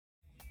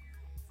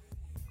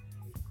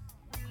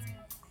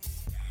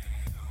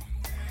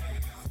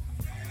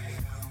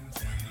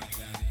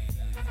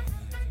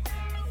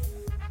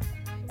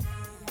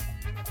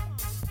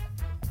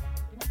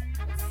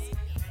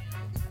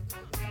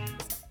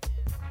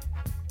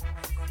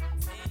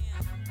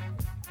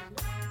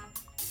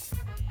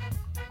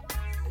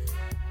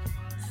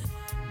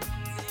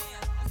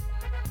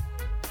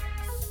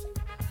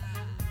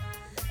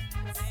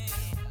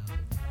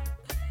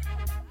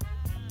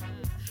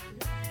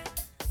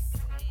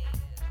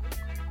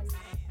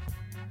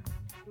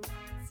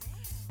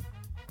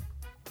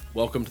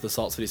Welcome to the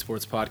Salt City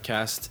Sports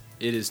Podcast.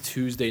 It is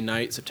Tuesday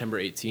night,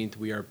 September 18th.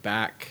 We are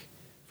back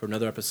for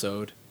another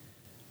episode.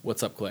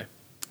 What's up, Clay?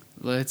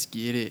 Let's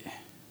get it.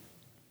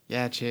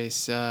 Yeah,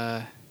 Chase.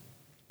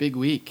 Big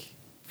week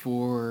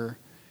for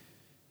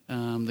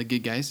the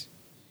good guys.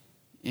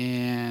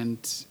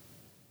 And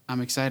I'm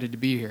excited to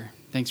be here.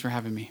 Thanks for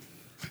having me.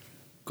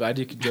 Glad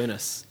you could join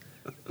us.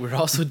 We're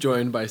also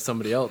joined by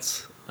somebody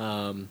else.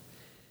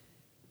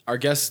 Our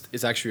guest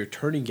is actually a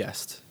returning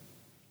guest.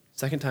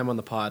 Second time on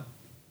the pod.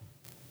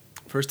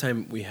 First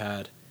time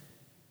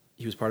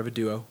he was part of a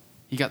duo.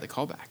 He got the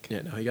call back.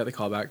 Yeah, no, he got the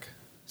call back.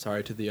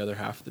 Sorry to the other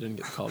half that didn't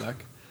get the call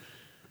back.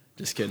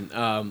 Just kidding.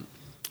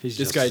 He's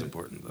this just guy, as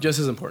important, though. Just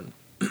as important.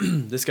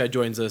 This guy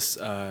joins us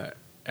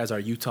as our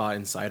Utah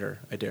insider,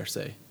 I dare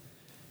say.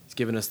 He's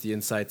given us the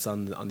insights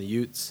on the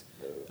Utes.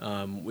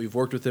 We've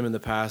worked with him in the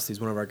past.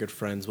 He's one of our good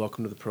friends.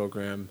 Welcome to the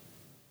program,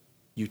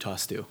 Utah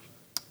Stu.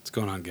 What's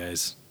going on,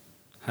 guys?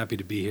 Happy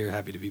to be here.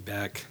 Happy to be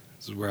back.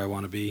 This is where I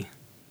want to be,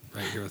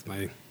 right here with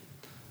my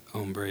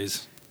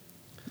hombres.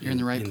 You're in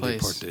the right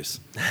place. Deportes.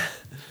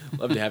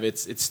 Love to have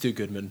it. It's Stu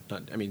Goodman.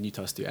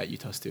 Utah Stu at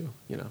Utah Stu.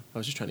 You know, I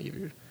was just trying to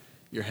give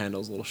your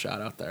handles a little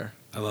shout out there.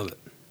 I love it.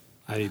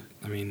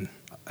 I mean,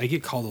 I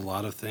get called a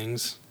lot of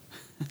things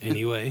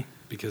anyway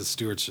because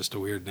Stewart's just a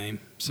weird name.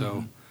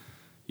 So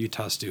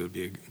Utah Stu would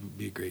be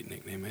a great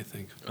nickname, I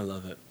think. I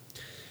love it.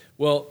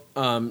 Well,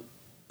 I'm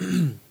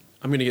going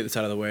to get this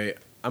out of the way.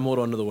 I'm a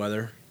little under the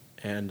weather,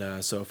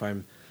 and so if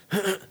I'm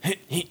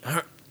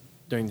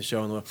during the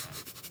show,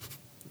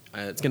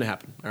 it's going to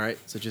happen, all right?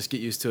 So just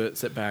get used to it.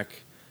 Sit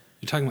back.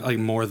 You're talking about like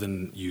more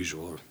than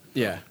usual.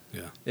 Yeah.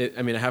 Yeah.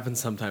 It happens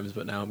sometimes,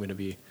 but now I'm going to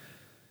be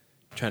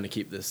trying to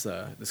keep this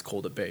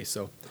cold at bay.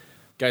 So,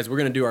 guys, we're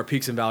going to do our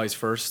peaks and valleys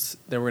first.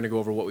 Then we're going to go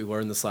over what we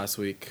learned this last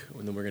week,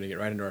 and then we're going to get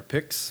right into our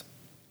picks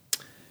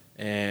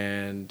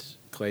and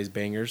Clay's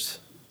bangers.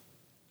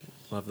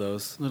 Love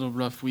those. Little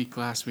rough week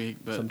last week,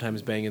 but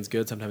Sometimes banging's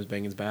good, sometimes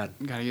banging's bad.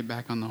 gotta get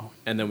back on the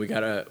And then we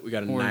got a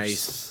horse.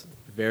 nice,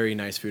 very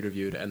nice food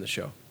review to end the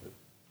show.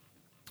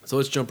 So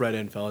let's jump right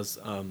in, fellas.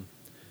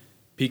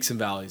 Peaks and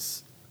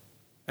valleys.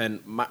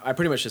 And I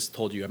pretty much just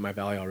told you my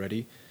valley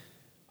already.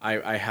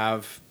 I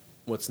have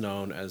what's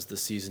known as the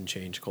season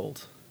change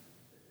cold.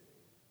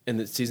 And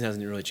the season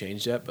hasn't really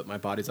changed yet, but my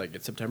body's like,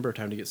 it's September,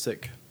 time to get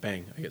sick.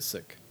 Bang, I get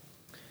sick.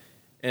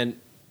 And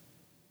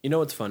you know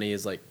what's funny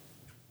is like,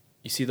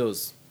 you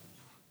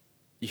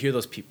hear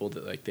those people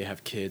that like they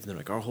have kids and they're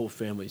like, our whole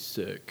family's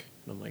sick.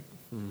 And I'm like,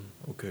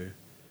 okay.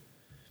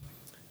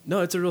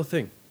 No, it's a real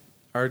thing.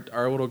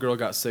 Our little girl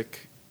got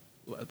sick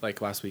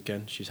like last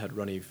weekend. She's had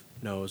runny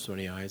nose,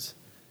 runny eyes,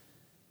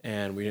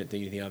 and we didn't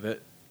think anything of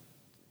it.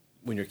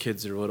 When your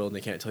kids are little and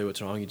they can't tell you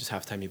what's wrong, you just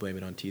half the time you blame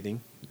it on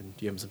teething and you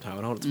give them some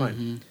Tylenol, it's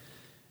fine.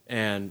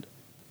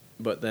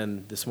 But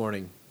then this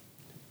morning,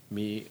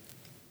 me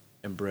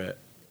and Britt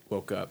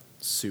woke up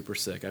super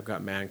sick. I've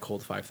got man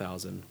cold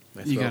 5,000.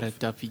 You got a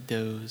Duffy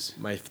Doze.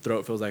 My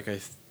throat feels like I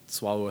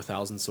swallow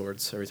 1,000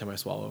 swords every time I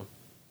swallow.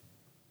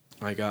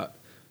 I got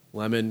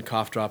lemon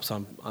cough drops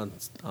on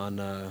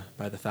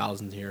by the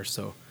thousand here.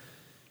 So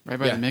Right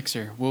by the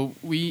mixer. Well,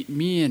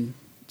 me and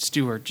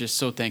Stu are just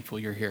so thankful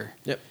you're here.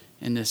 Yep.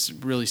 In this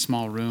really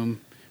small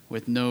room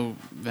with no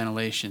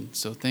ventilation.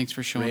 So thanks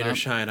for showing rain up. or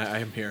shine, I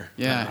am here.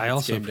 Yeah. I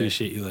also game day.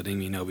 appreciate you letting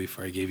me know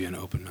before I gave you an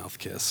open mouth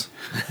kiss,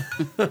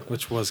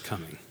 which was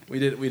coming. We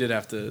did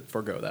have to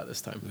forego that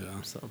this time.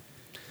 Yeah. So,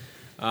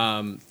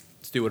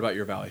 Stu, what about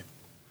your valley?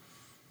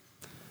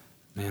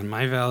 Man,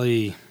 my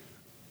valley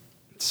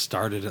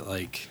started at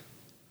like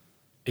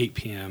 8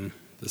 p.m.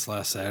 this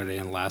last Saturday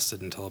and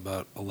lasted until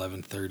about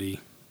 11:30.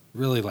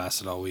 Really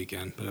lasted all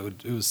weekend, but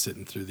it was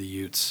sitting through the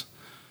Utes.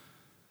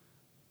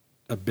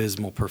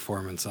 Abysmal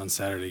performance on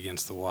Saturday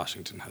against the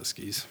Washington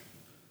Huskies.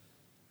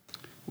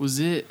 Was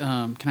it,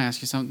 can I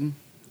ask you something?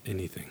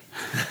 Anything.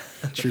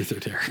 Truth or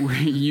dare. Were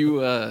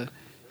you,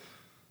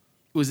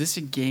 was this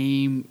a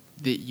game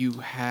that you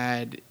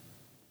had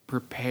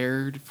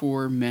prepared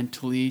for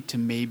mentally to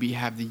maybe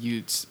have the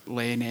Utes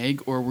lay an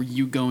egg, or were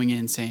you going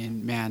in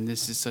saying, man,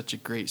 this is such a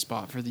great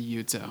spot for the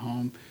Utes at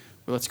home,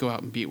 but let's go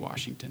out and beat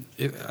Washington?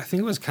 I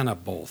think it was kind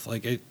of both.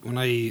 Like when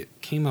I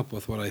came up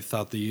with what I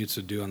thought the Utes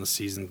would do on the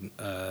season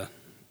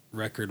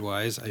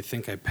record-wise, I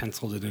think I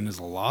penciled it in as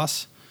a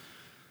loss.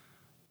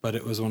 But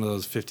it was one of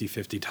those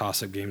 50-50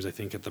 toss-up games, I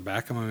think, at the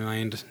back of my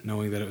mind,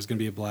 knowing that it was going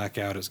to be a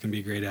blackout, it was going to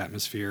be a great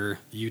atmosphere.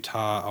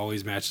 Utah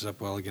always matches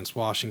up well against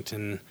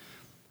Washington.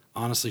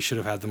 Honestly, should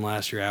have had them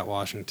last year at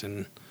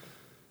Washington.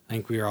 I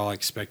think we were all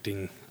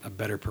expecting a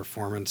better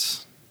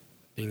performance,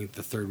 being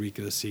the third week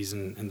of the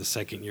season and the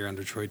second year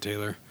under Troy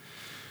Taylor.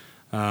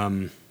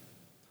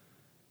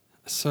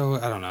 So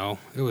I don't know.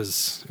 It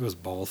was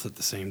both at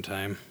the same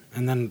time,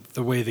 and then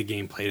the way the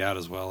game played out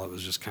as well. It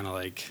was just kind of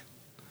like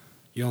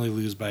you only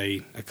lose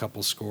by a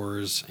couple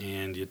scores,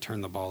 and you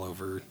turn the ball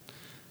over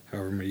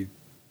however many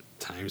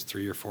times,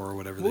 3 or 4 or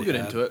whatever. We'll get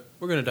into it.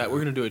 We're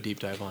gonna do a deep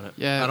dive on it.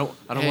 Yeah. I don't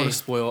want to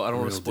spoil. I don't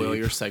want to Real spoil deep.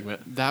 your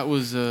segment. That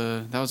was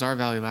our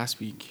valley last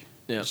week.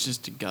 Yeah. It's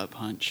just a gut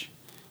punch.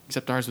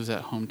 Except ours was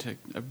at home to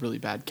a really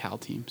bad Cal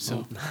team.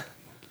 So,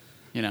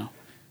 you know.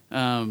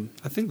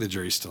 I think the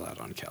jury's still out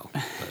on Cal.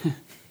 But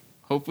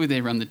Hopefully they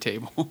run the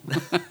table.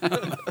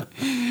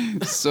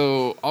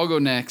 So I'll go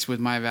next with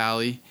my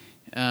Valley.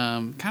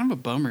 Kind of a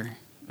bummer.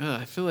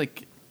 I feel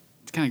like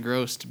it's kind of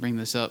gross to bring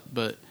this up,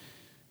 but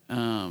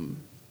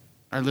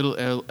our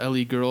little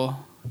Ellie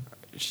girl,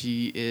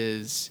 she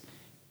is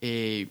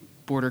a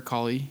border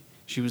collie.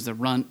 She was the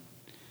runt,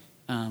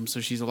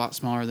 so she's a lot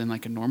smaller than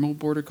like a normal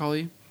border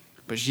collie,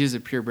 but she is a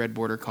purebred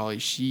border collie.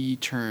 She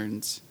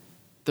turns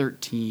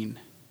 13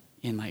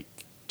 in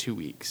like 2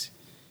 weeks,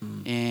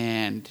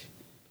 and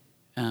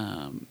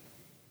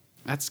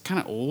that's kind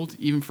of old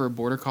even for a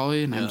border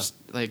collie. And I'm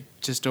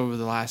just over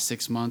the last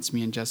 6 months,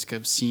 me and Jessica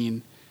have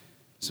seen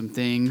some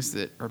things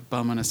that are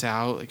bumming us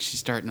out. Like she's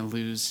starting to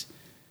lose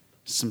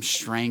some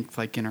strength,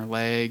 like in her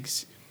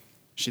legs.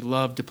 She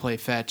loved to play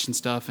fetch and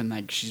stuff, and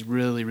like she's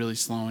really, really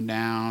slowing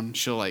down.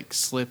 She'll like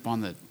slip on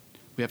the.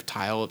 We have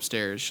tile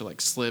upstairs. She'll like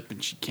slip,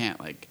 and she can't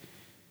like.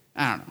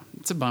 I don't know.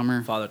 It's a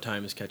bummer. Father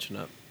time is catching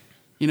up.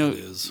 You know, It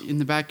is. in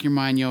the back of your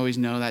mind, you always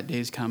know that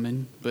day's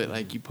coming, but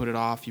like you put it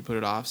off.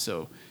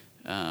 So,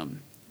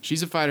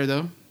 she's a fighter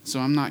though, so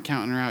I'm not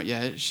counting her out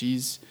yet.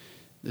 She's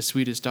the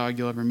sweetest dog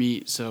you'll ever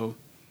meet. So,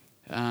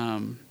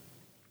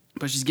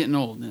 but she's getting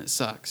old, and it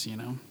sucks. You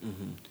know.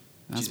 Mm-hmm.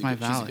 That's She's a my good-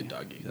 she's a Valley. good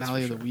doggy, that's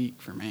Valley for of the sure.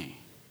 week for me.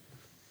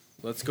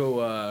 Let's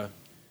go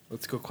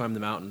climb the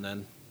mountain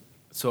then.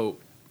 So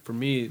for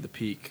me, the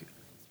peak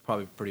is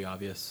probably pretty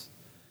obvious.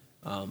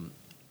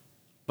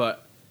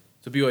 But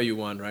so BYU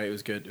won, right? It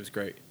was good. It was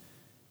great.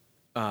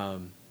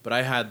 But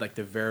I had like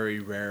the very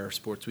rare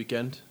sports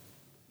weekend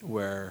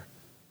where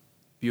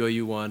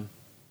BYU won,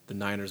 the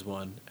Niners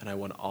won, and I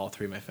won all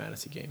 3 of my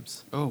fantasy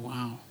games, Oh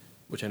wow!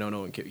 which I know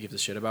no one gives a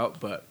shit about,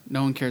 but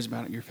No one cares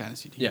about your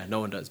fantasy team. yeah, no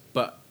one does.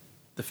 But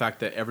the fact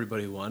that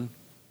everybody won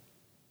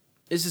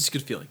is just a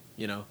good feeling,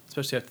 you know,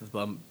 especially after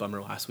the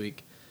bummer last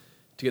week.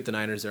 To get the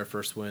Niners their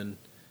first win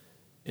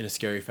in a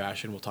scary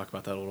fashion. We'll talk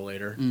about that a little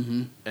later.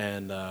 Mm-hmm.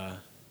 And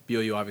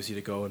BYU obviously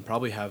to go and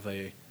probably have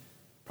a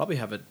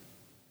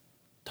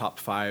top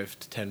 5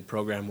 to 10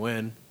 program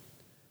win.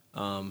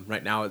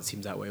 Right now it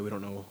seems that way. We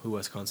don't know who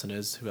Wisconsin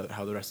is,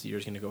 how the rest of the year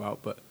is going to go out,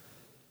 but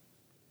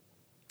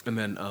and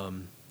then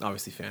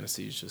obviously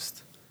fantasy is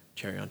just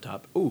cherry on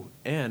top. Ooh,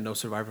 and no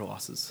survivor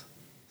losses.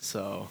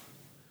 So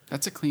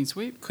That's a clean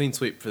sweep. clean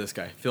sweep for this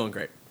guy. Feeling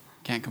great.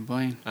 Can't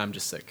complain. I'm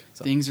just sick.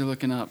 So. Things are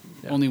looking up.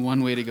 Yeah. Only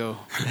one way to go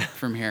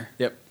from here.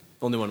 Yep.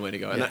 Only one way to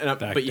go. Yeah.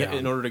 Back But down.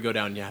 in order to go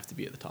down, you have to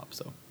be at the top.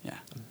 So Yeah,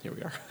 here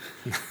we are.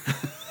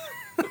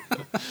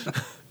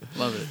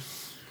 love it.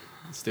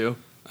 Stu?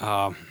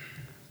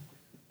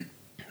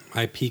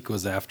 my peak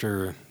was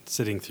after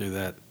sitting through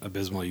that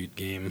abysmal Ute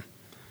game,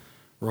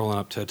 rolling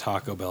up to a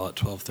Taco Bell at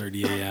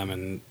 12:30 a.m.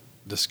 and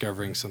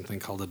discovering something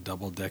called a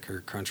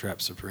double-decker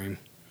Crunchwrap Supreme.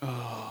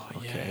 Oh,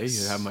 Okay,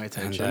 yes. you have my And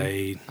attention.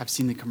 I I've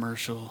seen the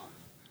commercial.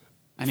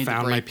 I need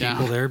found to my break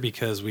people down. there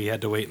because we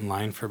had to wait in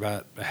line for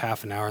about a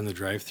half an hour in the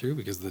drive-through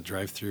because the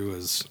drive-through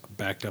was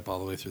backed up all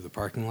the way through the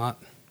parking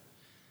lot.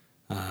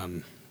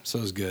 So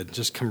it was good.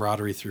 Just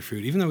camaraderie through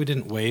food. Even though we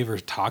didn't wave or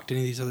talk to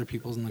any of these other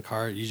people in the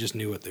car, you just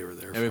knew what they were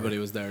there Everybody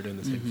for. was there doing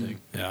the same Mm-hmm.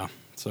 thing. Yeah.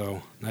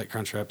 So that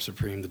Crunchwrap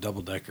Supreme, the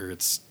double-decker,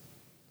 it's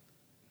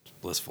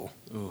blissful.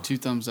 Ooh. 2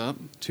 thumbs up.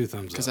 2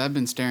 thumbs Because up. I've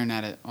been staring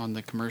at it on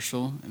the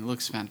commercial, and it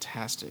looks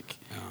fantastic.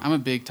 Yeah. I'm a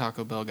big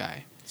Taco Bell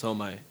guy. So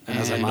am I.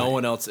 As And am no I.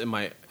 one else in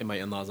my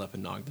in-laws up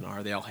in Ogden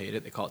are. They all hate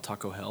it. They call it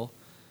Taco Hell.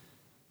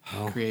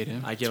 Well,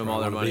 Creative. I give them where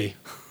all I their wanna money. be.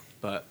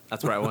 But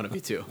that's where I want to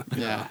be too.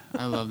 Yeah,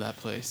 I love that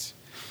place.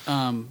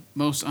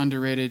 Most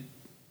underrated,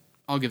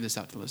 I'll give this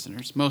out to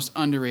listeners. Most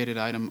underrated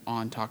item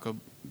on Taco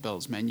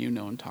Bell's menu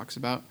no one talks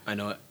about, I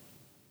know it.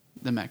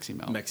 the Mexi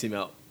Melt. Mexi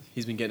Melt.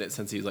 He's been getting it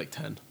since he was like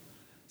 10.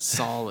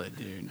 Solid,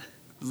 dude.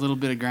 A little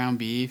bit of ground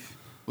beef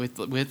with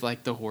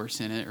like the horse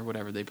in it or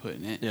whatever they put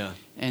in it. Yeah.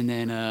 And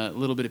then a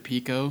little bit of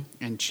pico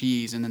and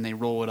cheese, and then they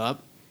roll it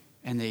up,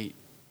 and it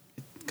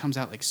comes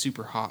out like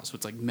super hot, so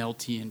it's like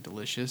melty and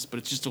delicious. But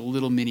it's just a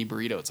little mini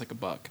burrito. It's like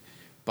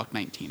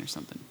 $1.19 or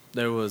something.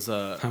 There was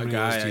a How many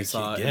of those guy do I you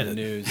saw get in the it?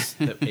 news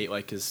that ate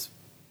like his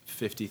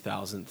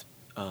 50,000th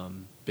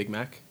Big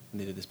Mac, and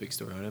they did this big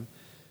story on him.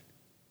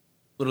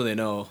 Little they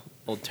know,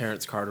 old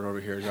Terrence Carter over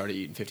here has already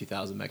eaten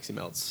 50,000 Mexi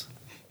Melts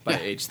by Yeah.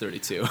 age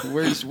 32.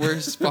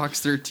 Where's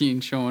Fox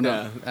 13 showing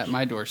up Yeah. at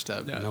my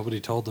doorstep? Yeah. Nobody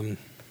told them.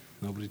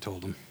 Nobody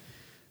told them.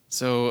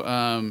 So,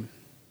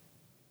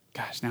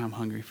 gosh, now I'm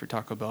hungry for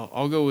Taco Bell.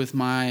 I'll go with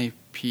my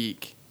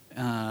peak.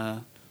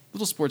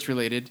 Little sports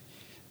related.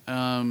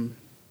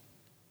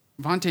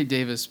 Vontae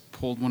Davis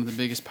pulled one of the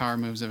biggest power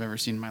moves I've ever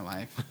seen in my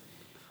life,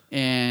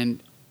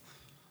 and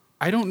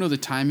I don't know the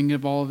timing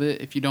of all of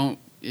it. If you don't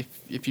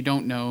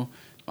know,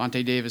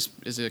 Vontae Davis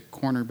is a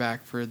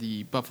cornerback for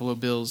the Buffalo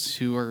Bills,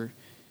 who are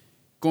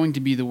going to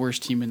be the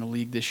worst team in the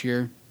league this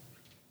year.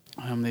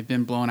 They've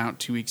been blown out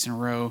 2 weeks in a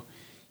row,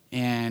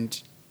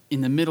 and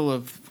in the middle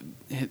of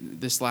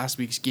this last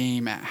week's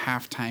game at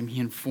halftime, he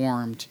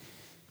informed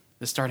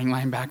the starting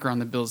linebacker on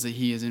the Bills that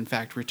he is in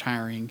fact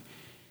retiring.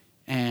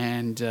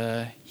 And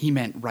he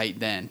meant right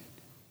then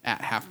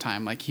at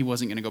halftime. Like, he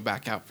wasn't going to go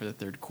back out for the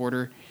third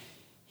quarter.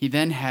 He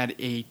then had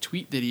a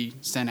tweet that he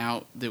sent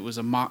out that was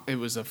it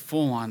was a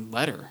full-on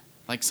letter,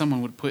 like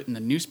someone would put in the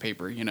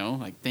newspaper, you know,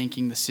 like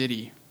thanking the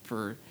city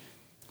for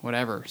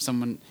whatever.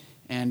 So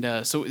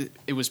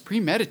it was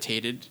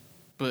premeditated,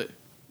 but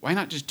why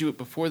not just do it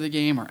before the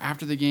game or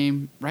after the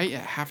game? Right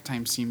at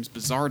halftime seems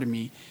bizarre to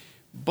me.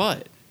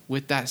 But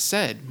with that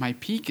said, my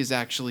peak is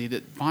actually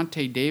that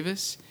Vontae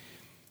Davis,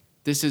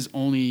 this is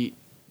only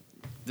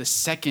the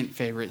second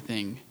favorite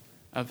thing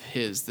of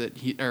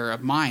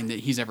mine that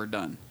he's ever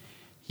done.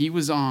 He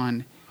was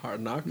on Hard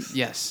Knocks?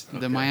 Yes, Okay.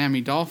 the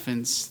Miami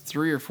Dolphins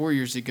 3 or 4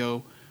 years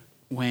ago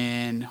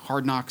when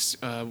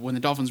when the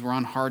Dolphins were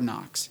on Hard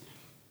Knocks.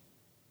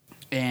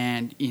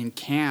 And in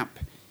camp,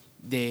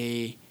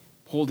 they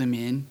pulled him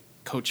in,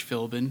 Coach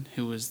Philbin,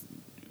 who was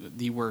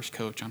the worst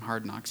coach on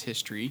Hard Knocks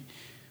history,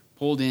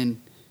 pulled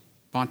in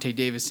Vontae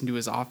Davis into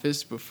his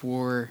office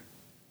before,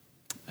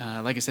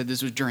 like I said,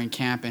 this was during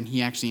camp, and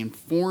he actually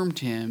informed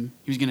him,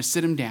 he was going to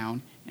sit him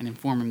down and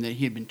inform him that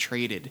he had been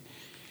traded.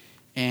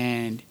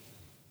 And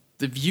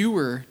the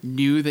viewer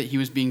knew that he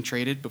was being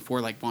traded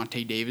before, like,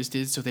 Vontae Davis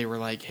did, so they were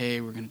like,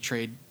 hey, we're going to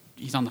trade.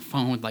 He's on the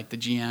phone with, like, the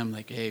GM,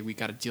 like, hey, we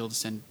got a deal to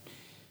send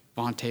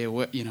Vontae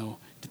away, you know,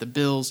 to the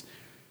Bills.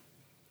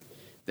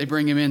 They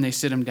bring him in, they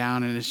sit him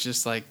down, and it's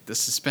just like the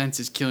suspense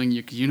is killing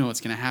you because you know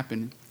what's going to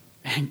happen.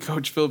 And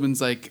Coach Philbin's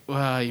like,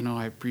 well, you know,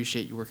 I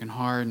appreciate you working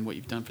hard and what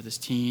you've done for this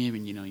team,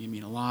 and, you know, you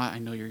mean a lot. I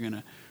know you're going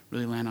to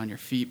really land on your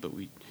feet, but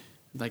we'd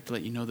like to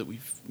let you know that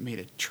we've made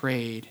a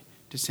trade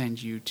to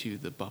send you to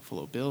the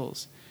Buffalo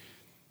Bills.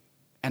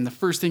 And the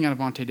first thing out of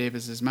Vontae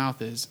Davis's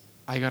mouth is,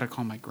 I got to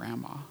call my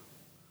grandma.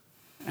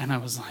 And I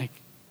was like,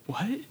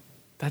 what?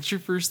 That's your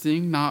first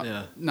thing?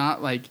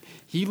 Not like,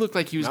 he looked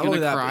like he was going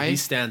to cry. But he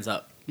stands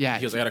up. Yeah.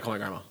 He goes, I got to call my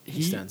grandma.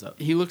 He stands up.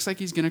 He looks like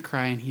he's going to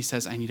cry, and he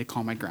says, I need to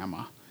call my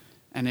grandma.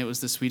 And it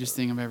was the sweetest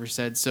thing I've ever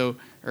said,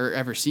 or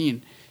ever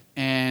seen.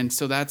 And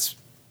so that's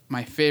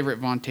my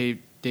favorite Vontae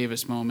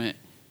Davis moment.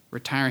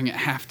 Retiring at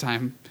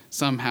halftime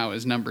somehow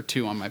is number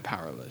 2 on my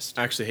power list.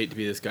 I actually hate to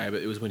be this guy,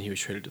 but it was when he was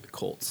traded to the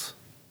Colts.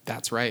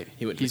 That's right.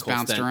 He's the Colts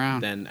bounced around.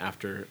 Then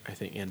after, I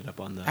think, he ended up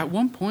on the... At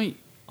one point,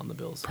 on the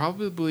Bills.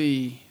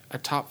 probably a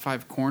top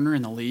 5 corner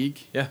in the league.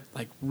 Yeah.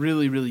 Like,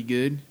 really, really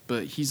good.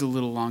 But he's a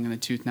little long in the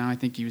tooth now. I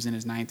think he was in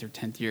his 9th or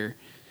 10th year.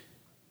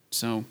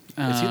 So...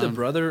 Is he the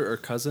brother or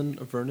cousin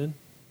of Vernon?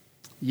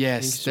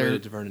 Yes. He's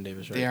related to Vernon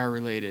Davis, right? They are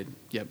related.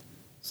 Yep.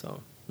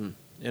 So,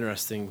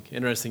 interesting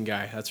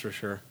guy, that's for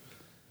sure.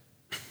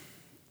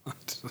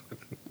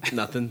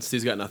 Nothing.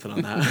 Steve's got nothing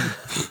on that.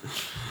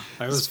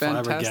 I was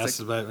fantastic.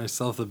 flabbergasted by it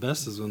myself. The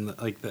best is when,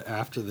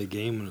 after the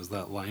game, when it was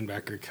that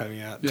linebacker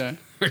coming out. Yeah.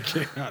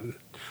 Came out and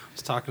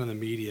was talking to the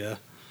media.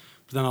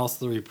 But then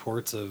also the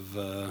reports of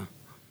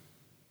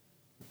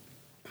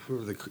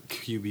whoever the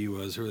QB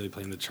was. Who were they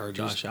playing? The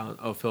Chargers? Josh Allen.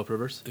 Oh, Philip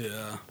Rivers?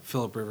 Yeah.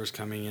 Philip Rivers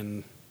coming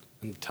in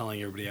and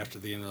telling everybody after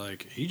the end, they're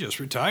like, he just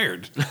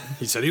retired.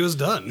 He said he was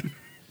done.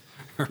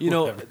 You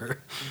know, whatever.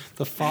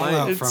 The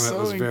fallout It's from it so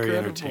was very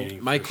incredible.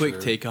 entertaining. my for quick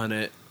sure. take on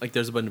it, like,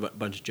 there's a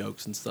bunch of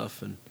jokes and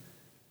stuff, and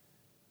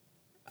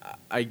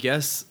I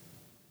guess,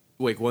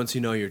 like, once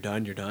you know you're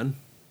done, you're done.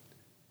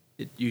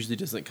 It usually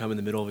doesn't come in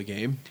the middle of a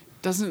game,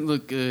 Doesn't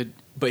look good.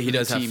 but he for the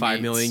does have $5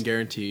 teammates. million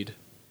guaranteed.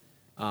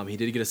 He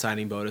did get a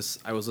signing bonus.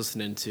 I was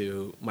listening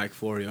to Mike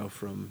Florio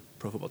from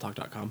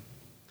ProFootballTalk.com,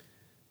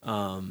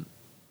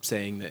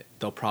 saying that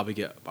they'll probably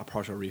get a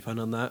partial refund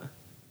on that,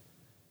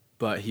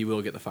 but he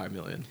will get the $5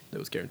 million that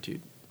was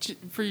guaranteed.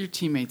 For your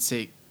teammates'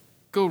 sake,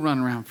 go run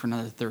around for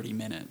another 30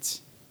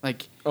 minutes.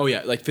 Like, Oh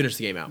yeah, like finish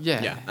the game out.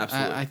 yeah,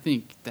 absolutely. I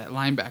think that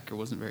linebacker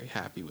wasn't very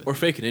happy with Or it.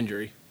 fake an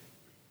injury.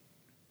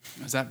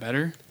 Is that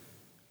better?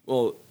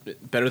 Well,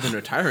 better than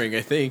retiring,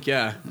 I think.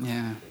 Yeah.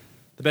 Yeah.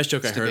 The best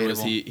joke It's I heard was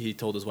debatable. he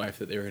told his wife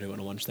that they were going to go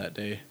to lunch that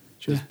day.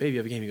 She goes, Yeah. "Baby, you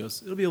have a game." He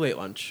goes, "It'll be a late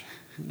lunch.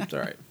 It's all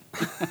right."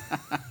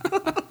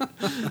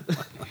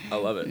 I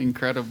love it.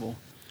 Incredible.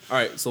 All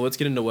right, so let's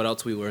get into what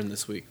else we learned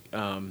this week.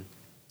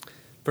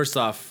 First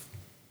off,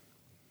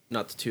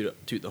 not to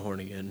toot the horn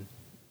again,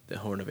 the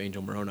horn of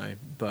Angel Moroni,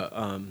 but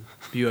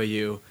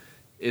BYU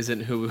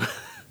isn't who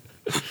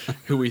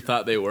we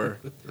thought they were.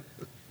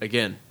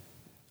 Again,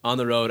 on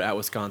the road at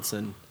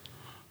Wisconsin,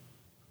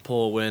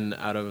 pull a win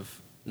out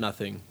of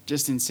nothing.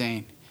 Just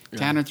insane. Yeah.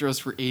 Tanner throws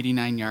for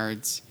 89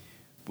 yards.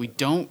 We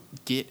don't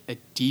get a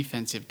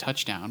defensive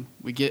touchdown.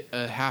 We get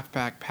a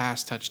halfback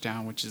pass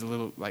touchdown, which is a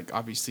little, like,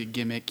 obviously a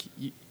gimmick.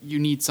 You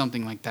need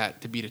something like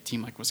that to beat a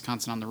team like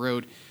Wisconsin on the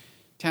road.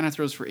 Tanner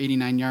throws for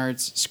 89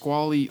 yards.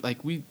 Squally,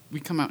 like, we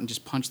come out and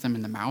just punch them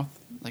in the mouth.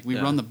 Like, we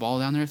Yeah. run the ball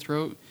down their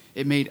throat.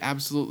 It made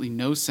absolutely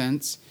no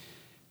sense.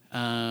 We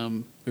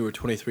were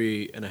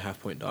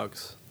 23.5-point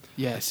dogs.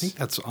 Yes. I think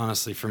that's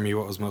honestly, for me,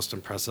 what was most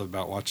impressive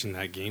about watching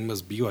that game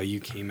was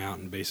BYU came out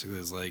and basically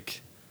was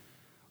like,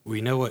 we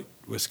know what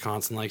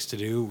Wisconsin likes to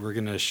do. We're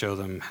going to show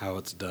them how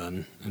it's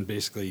done, and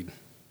basically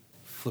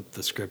flipped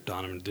the script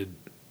on them and did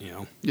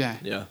Yeah.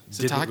 Yeah.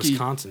 did what Sataki,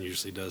 Wisconsin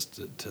usually does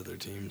to their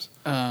teams.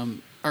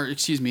 or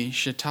excuse me,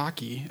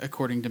 shiitake,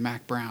 according to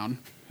Mac Brown,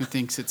 who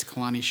thinks it's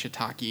Kalani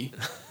shiitake.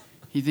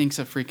 He thinks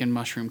a freaking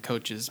mushroom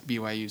coaches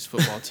BYU's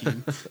football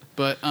team.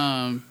 But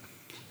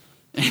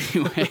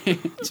anyway,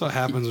 That's what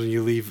happens when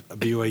you leave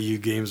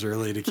BYU games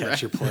early to catch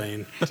Right. your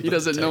plane. He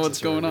doesn't know what's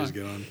Texas, wherever going he's on.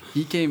 going.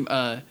 He came.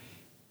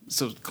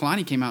 So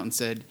Kalani came out and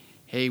said,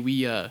 "Hey,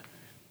 we."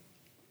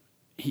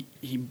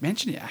 He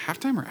mentioned it at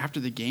halftime or after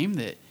the game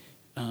that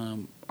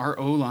our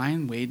O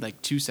line weighed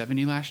like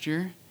 270 last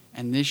year,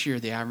 and this year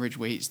the average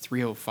weight is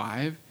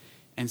 305,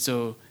 and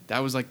so that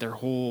was like their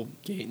whole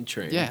Gate and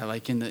train. yeah,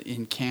 like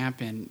in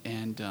camp and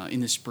in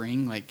the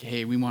spring, like,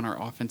 hey, we want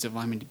our offensive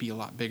linemen to be a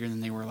lot bigger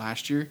than they were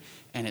last year,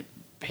 and it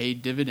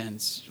paid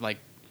dividends like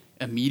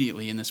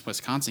immediately in this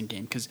Wisconsin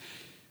game because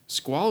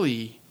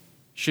Squally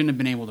shouldn't have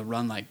been able to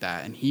run like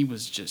that, and he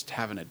was just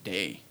having a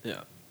day.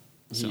 Yeah.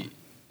 So-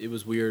 It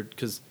was weird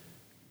because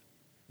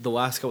the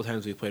last couple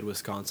times we played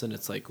Wisconsin,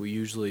 it's like we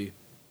usually,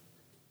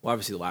 well,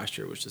 obviously last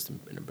year was just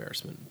an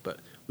embarrassment, but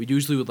we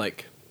usually would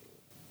like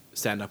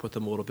stand up with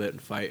them a little bit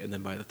and fight, and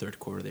then by the third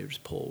quarter they would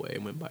just pull away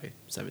and win by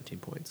 17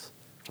 points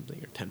or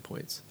something, or 10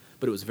 points.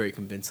 But it was a very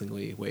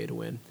convincingly way to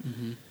win.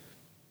 Mm-hmm.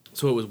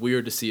 So it was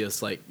weird to see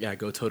us like, yeah,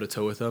 go toe to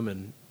toe with them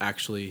and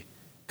actually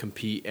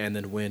compete and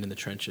then win in the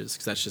trenches,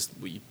 because that's just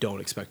what you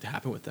don't expect to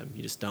happen with them.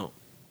 You just don't.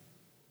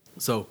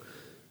 So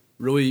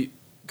really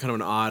kind of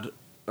an odd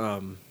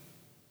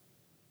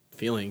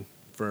feeling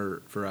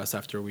for us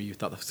after we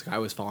thought the sky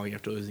was falling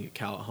after losing at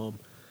Cal at home.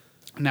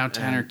 Now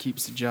Tanner And-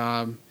 keeps the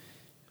job.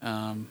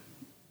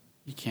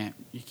 You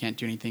can't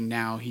do anything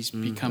now. He's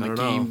become I a don't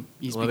know. game.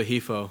 He's Love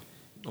Hefo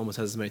almost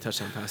has as many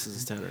touchdown passes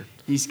as Tanner.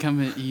 He's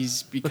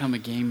become a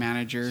game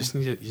manager.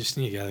 You just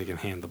need a guy that can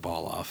hand the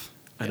ball off.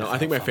 I know. Yeah, I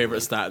think my fun favorite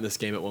way. stat in this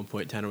game at one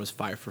point, Tanner was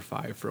 5 for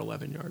 5 for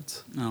 11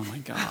 yards. Oh my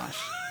gosh,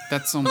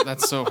 that's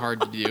so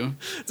hard to do.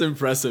 It's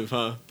impressive,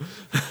 huh?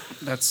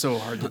 That's so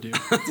hard to do.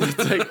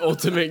 It's like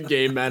ultimate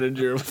game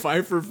manager,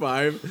 5 for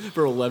 5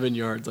 for 11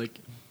 yards. Like,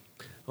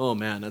 oh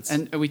man, that's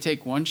And we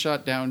take one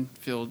shot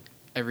downfield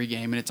every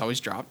game, and it's always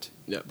dropped.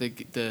 Yep.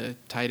 The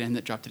tight end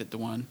that dropped it at the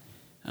one.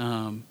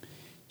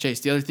 Chase,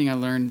 the other thing I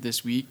learned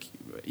this week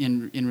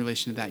in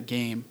relation to that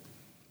game,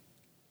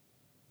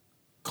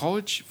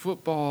 college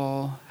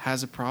football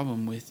has a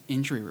problem with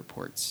injury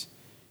reports.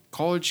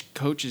 College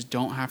coaches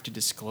don't have to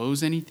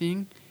disclose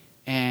anything,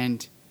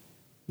 and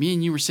me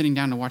and you were sitting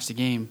down to watch the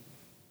game.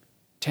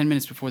 10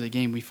 minutes before the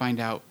game, we find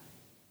out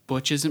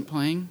Butch isn't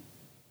playing.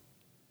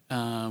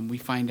 We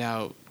find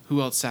out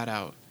who else sat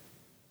out.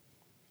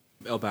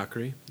 El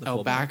Bakri. the El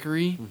fullback.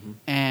 Bakri,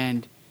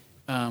 and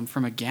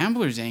from a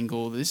gambler's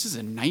angle, this is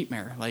a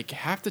nightmare. Like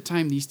half the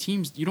time, these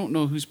teams you don't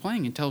know who's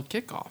playing until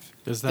kickoff.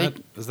 Is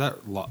that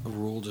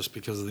rule just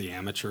because of the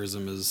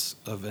amateurism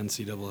of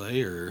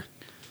NCAA, or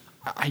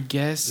I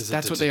guess Is it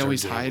that's to what they deter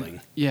always gambling?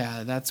 hide.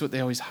 Yeah, that's what they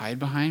always hide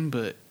behind.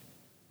 But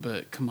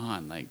come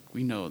on, like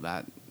we know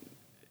that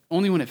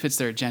only when it fits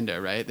their agenda,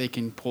 right? They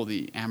can pull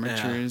the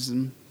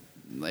amateurism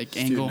like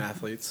Student angle.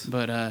 athletes.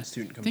 But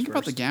Student comes think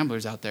about the first.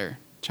 gamblers out there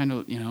trying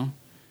to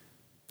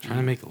trying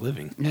to make a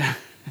living? Yeah,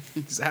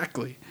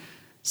 exactly.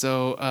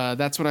 So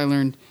that's what I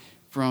learned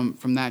from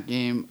that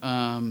game.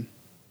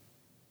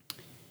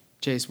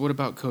 Chase, what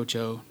about Coach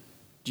O?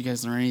 Did you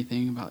guys learn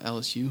anything about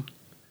LSU?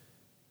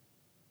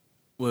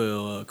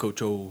 Well,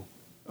 Coach O,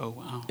 Oh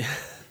wow.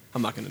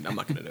 I'm not gonna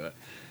do it.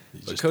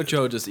 But just Coach did.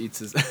 O just eats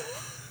his.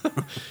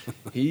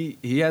 he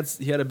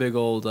had a big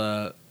old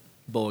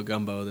bowl of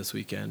gumbo this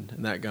weekend,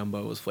 and that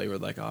gumbo was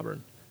flavored like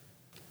Auburn.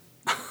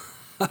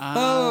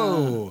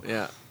 Oh,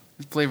 Yeah,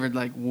 Flavored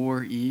like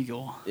War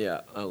Eagle.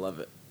 yeah, I love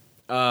it.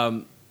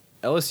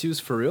 LSU's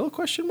for real?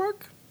 Question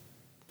mark.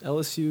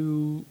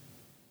 LSU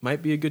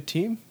might be a good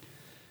team.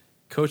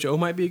 Coach O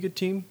might be a good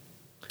team.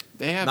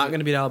 They have Not going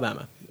to beat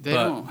Alabama. They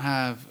but don't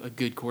have a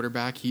good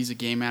quarterback. He's a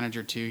game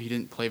manager too. He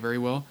didn't play very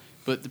well.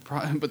 But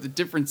the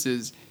difference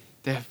is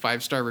they have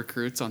 5-star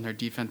recruits on their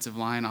defensive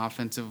line,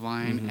 offensive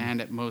line,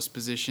 and at most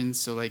positions.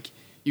 So like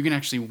you can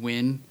actually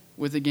win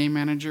with a game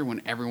manager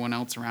when everyone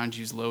else around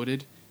you's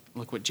loaded.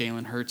 Look what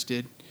Jalen Hurts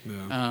did.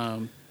 Yeah.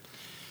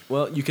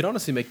 Well, you could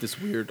honestly make this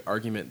weird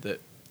argument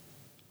that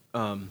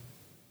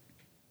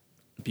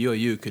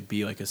BYU could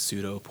be like a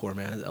pseudo poor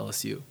man's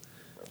LSU.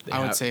 They I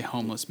would have- say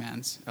homeless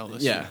man's LSU.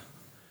 yeah,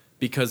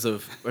 because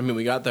of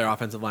we got their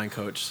offensive line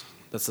coach.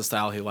 That's the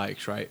style he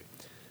likes, right?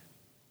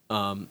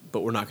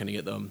 But we're not going to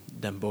get them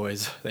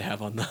boys they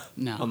have on the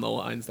No. on the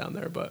lines down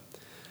there. But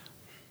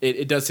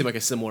it does seem like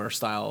a similar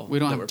style. We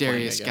don't that have we're playing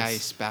Darius against.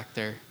 Geis back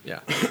there.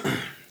 Yeah,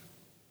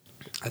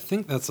 I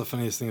think that's the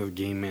funniest thing with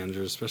game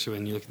managers, especially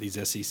when you look at these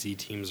SEC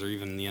teams or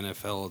even the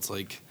NFL. It's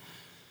like,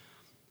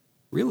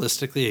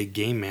 realistically, a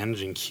game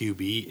managing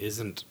QB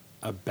isn't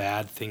a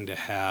bad thing to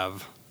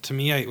have. To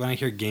me, when I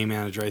hear game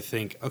manager, I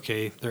think,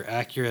 okay, they're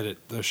accurate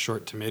at the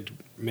short to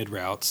mid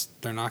routes.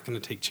 They're not going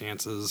to take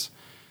chances,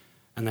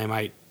 and they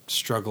might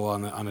struggle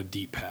on a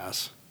deep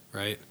pass,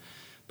 right?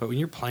 But when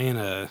you're playing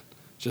a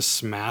just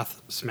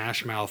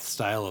smash mouth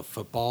style of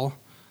football,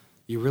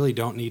 you really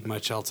don't need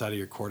much else out of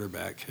your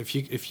quarterback.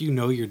 If you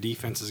know your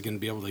defense is going to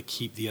be able to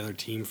keep the other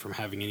team from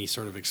having any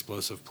sort of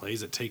explosive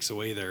plays, it takes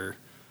away their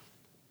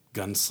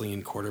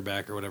gunslinging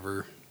quarterback or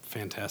whatever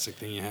fantastic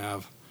thing you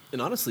have.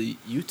 And honestly,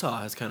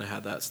 Utah has kind of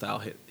had that style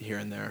hit here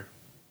and there.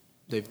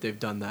 They've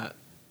done that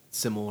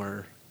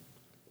similar.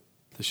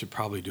 They should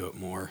probably do it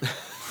more.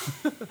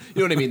 You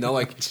know what I mean, though?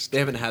 Like, they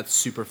haven't had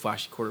super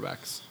flashy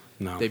quarterbacks.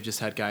 No. They've just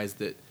had guys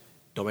that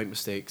don't make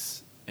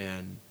mistakes,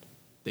 and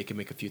they can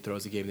make a few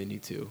throws a game they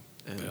need to,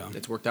 and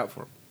it's worked out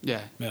for them.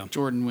 Yeah.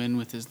 Jordan Wynn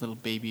with his little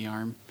baby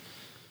arm.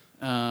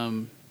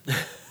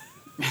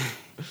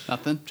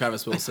 Nothing.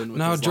 Travis Wilson.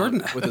 No, Jordan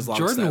long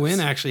Jordan steps. Wynn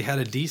actually had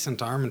a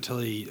decent arm until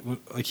he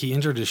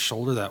injured his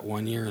shoulder that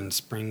one year in the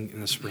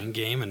spring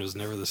game and was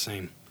never the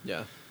same.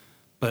 Yeah.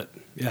 But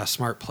yeah,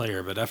 smart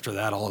player. But after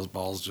that, all his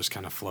balls just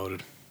kind of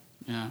floated.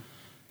 Yeah.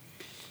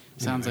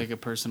 Sounds like a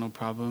personal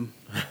problem.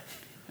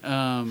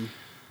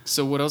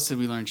 So what else did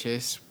we learn,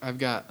 Chase? I've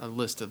got a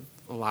list of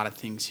a lot of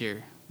things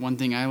here. One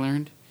thing I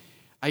learned,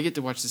 I get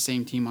to watch the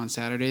same team on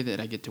Saturday that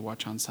I get to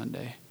watch on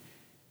Sunday.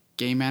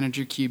 Game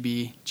manager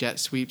QB, jet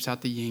sweeps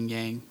out the yin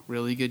yang,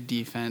 really good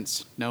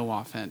defense, no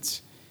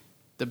offense.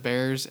 The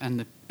Bears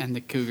and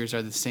the Cougars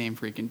are the same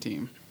freaking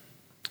team.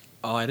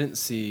 Oh, I didn't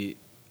see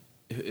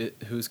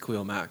who's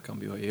Khalil Mack on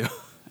BYU.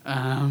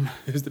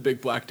 Who's the big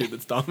black dude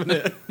that's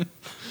dominant?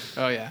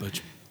 Oh yeah.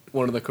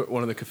 One of the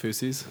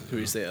Kafusis. Who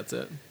you say that's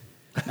it?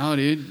 No,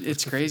 dude,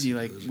 it's crazy.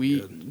 Like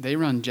they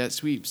run jet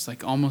sweeps,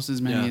 like almost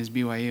as many Yeah. as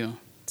BYU.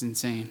 It's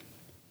insane.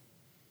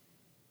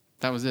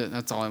 That was it.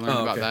 That's all I learned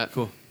about that.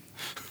 Cool.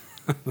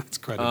 That's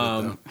quite a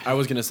bit, though. I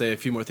was gonna say a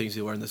few more things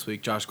we learned this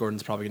week. Josh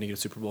Gordon's probably gonna get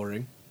a Super Bowl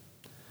ring.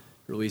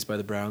 Released by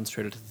the Browns,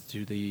 traded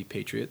to the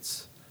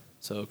Patriots.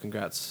 So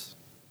congrats,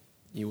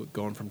 you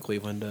going from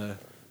Cleveland to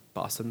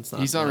Boston. It's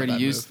not He's a already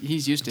bad used. move.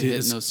 He's used to Dude, hitting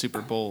it's- those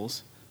Super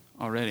Bowls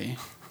already.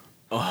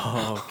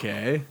 Oh,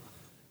 okay.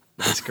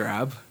 Nice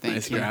grab.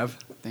 Thank you.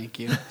 Thank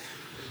you.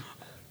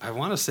 I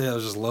want to say that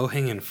was just low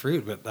hanging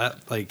fruit, but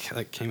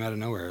that came out of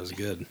nowhere. It was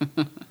good.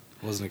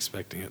 Wasn't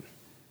expecting it.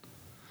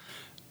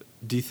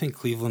 Do you think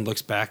Cleveland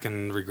looks back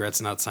and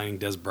regrets not signing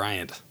Des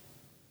Bryant?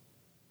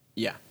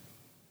 Yeah,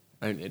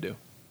 I do.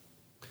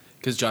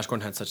 Because Josh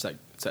Gordon had such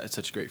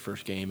a great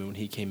first game, and when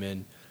he came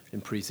in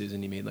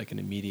preseason, he made like an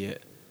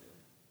immediate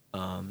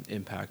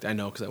impact. I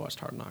know because I watched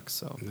Hard Knocks,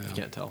 so you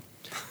can't tell.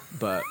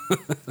 But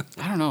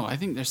I don't know. I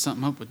think there's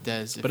something up with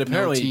Dez. If but no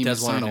apparently team Des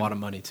has wanted signed a him. lot of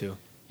money too.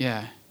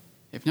 Yeah.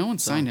 If no one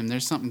signed him,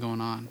 there's something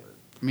going on.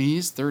 I mean,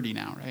 he's 30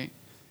 now, right?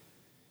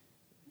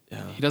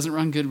 Yeah. He doesn't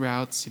run good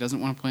routes. He doesn't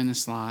want to play in the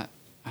slot.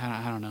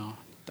 I don't know.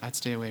 I'd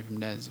stay away from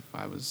Dez if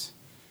I was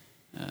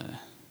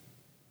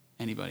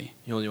anybody.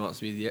 He only wants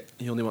to be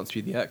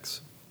the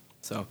X.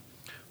 So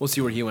we'll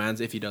see where he lands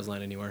if he does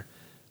land anywhere.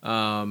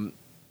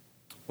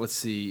 Let's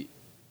see.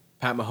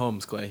 Pat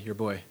Mahomes, Clay, your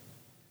boy.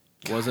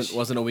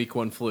 Wasn't a week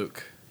one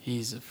fluke.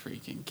 He's a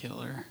freaking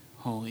killer.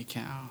 Holy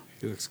cow.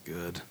 He looks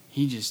good.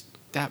 He just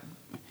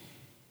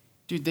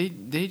dude,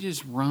 they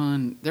just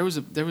run. There was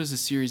a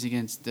series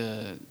against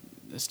the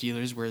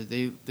Steelers where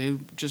they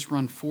just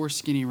run four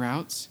skinny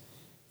routes,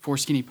 four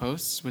skinny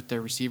posts with their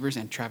receivers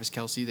and Travis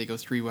Kelce. They go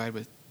three wide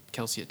with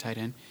Kelce at tight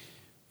end.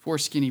 Four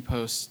skinny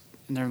posts,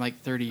 and they're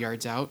like 30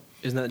 yards out.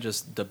 Isn't that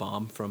just the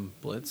bomb from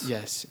Blitz?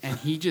 Yes, and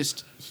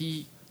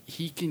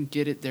he can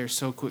get it there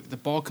so quick. The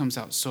ball comes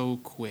out so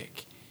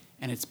quick,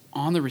 and it's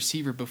on the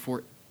receiver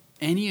before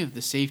any of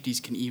the safeties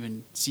can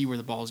even see where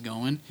the ball is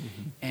going.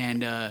 Mm-hmm.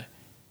 And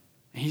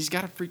he's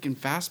got a freaking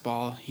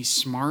fastball. He's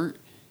smart.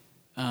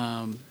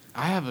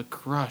 I have a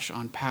crush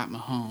on Pat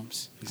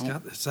Mahomes.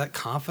 It's that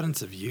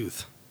confidence of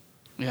youth.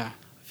 Yeah.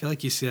 I feel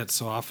like you see that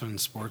so often in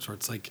sports where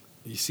it's like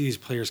you see these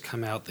players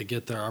come out, they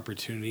get their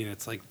opportunity, and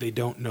it's like they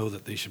don't know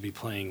that they should be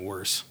playing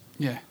worse.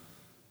 Yeah.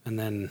 And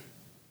then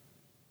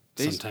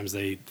sometimes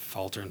they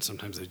falter and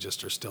sometimes they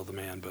just are still the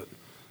man. But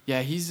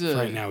Yeah, he's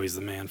right now he's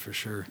the man for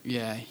sure.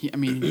 Yeah, I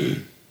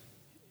mean,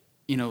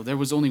 there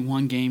was only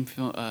one game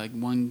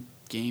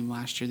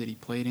last year that he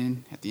played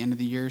in at the end of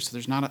the year, so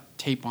there's not a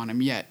tape on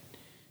him yet.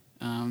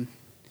 And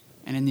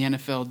in the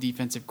NFL,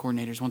 defensive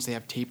coordinators, once they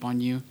have tape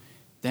on you,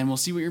 then we'll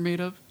see what you're made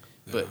of.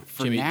 But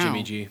for now,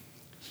 Jimmy G.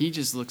 he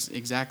just looks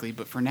exactly.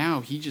 But for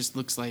now, he just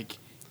looks like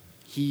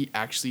he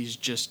actually is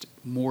just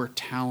more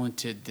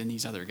talented than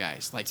these other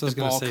guys. Like So I was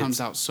the gonna ball say, comes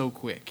it's- out so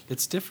quick.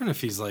 It's different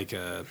if he's like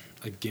a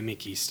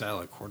gimmicky style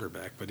of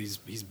quarterback, but he's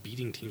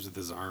beating teams with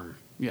his arm,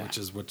 Yeah. which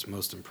is what's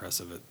most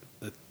impressive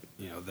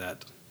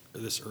at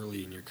this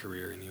early in your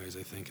career, anyways.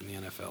 I think in the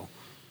NFL.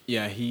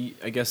 Yeah,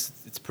 I guess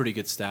it's a pretty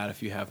good stat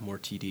if you have more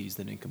TDs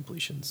than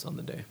incompletions on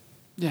the day.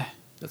 Yeah.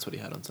 That's what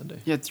he had on Sunday.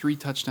 He had 3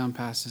 touchdown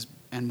passes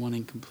and 1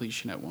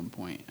 incompletion at one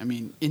point. I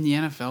mean, in the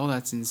NFL,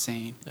 that's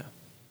insane.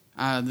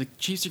 Yeah. The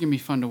Chiefs are going to be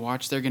fun to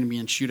watch. They're going to be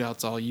in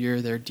shootouts all year.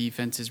 Their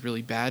defense is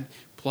really bad.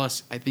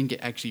 Plus, I think it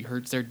actually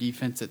hurts their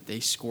defense that they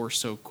score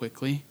so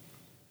quickly.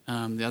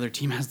 The other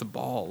team has the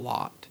ball a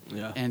lot.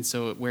 Yeah. And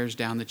so it wears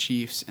down the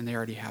Chiefs, and they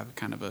already have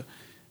kind of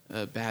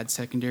a bad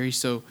secondary.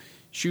 So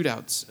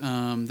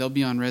shootouts, they'll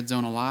be on Red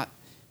Zone a lot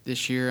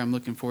this year. I'm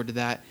looking forward to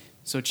that.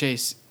 So,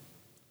 Chase,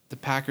 the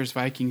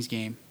Packers-Vikings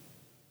game,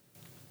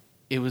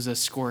 it was a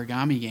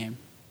scoregami game,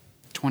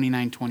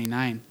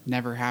 29-29.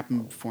 Never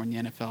happened before in the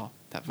NFL,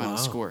 that final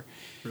score.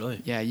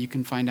 Really? Yeah, you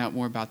can find out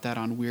more about that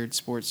on Weird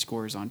Sports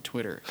Scores on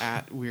Twitter,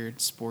 at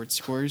Weird Sports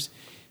Scores.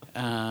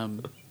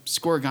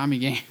 Scoregami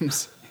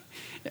games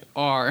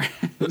are...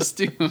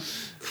 Stu,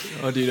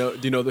 Oh, do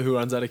you know who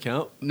runs that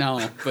account?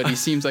 no, but he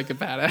seems like a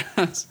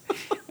badass.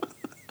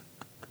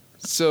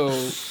 So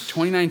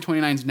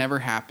 29-29's never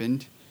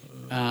happened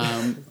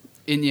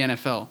in the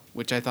NFL,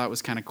 which I thought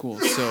was kind of cool.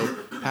 So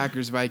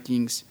Packers,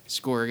 Vikings,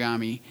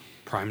 scoregami.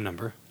 Prime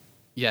number.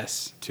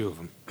 Yes. 2 of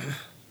them.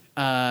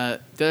 The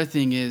other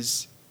thing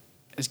is,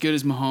 as good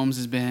as Mahomes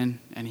has been,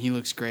 and he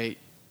looks great,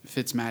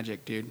 Fitzmagic,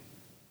 dude.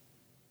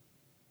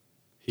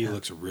 He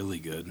looks really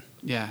good.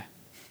 Yeah,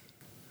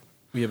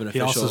 We have an He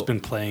official. also has been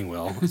playing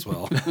well as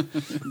well.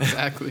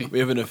 exactly. We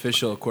have an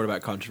official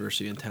quarterback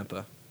controversy in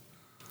Tampa.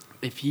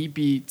 If he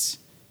beats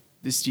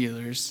the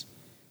Steelers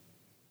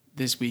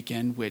this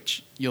weekend,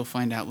 which you'll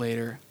find out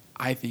later,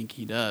 I think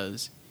he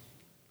does,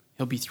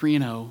 he'll be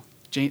 3-0.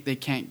 They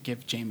can't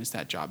give Jameis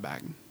that job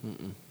back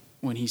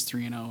when he's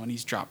 3-0 and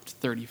he's dropped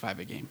 35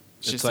 a game.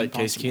 It's just like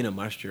Case impossible. Keenum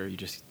last year.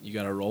 You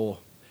got to roll.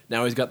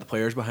 Now he's got the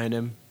players behind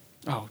him.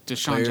 Oh,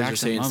 Deshaun Players Jackson are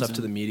saying loves stuff him.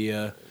 to the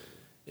media.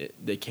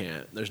 They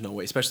can't. There's no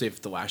way. Especially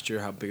if the last year,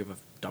 how big of a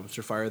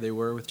dumpster fire they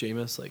were with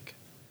Jameis. Like,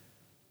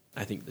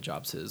 I think the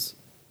job's his.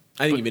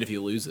 I think even if he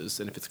loses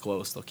and if it's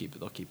close, they'll keep it.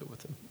 They'll keep it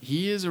with him.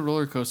 He is a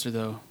roller coaster,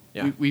 though.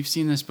 Yeah. We've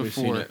seen this We've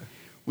before. seen it.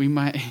 We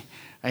might.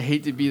 I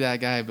hate to be that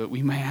guy, but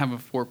we might have a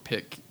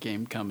 4-pick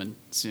game coming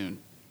soon.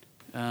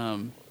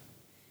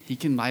 He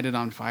can light it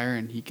on fire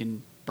and he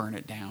can burn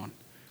it down,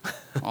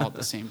 all at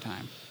the same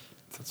time.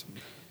 That's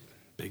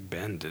Big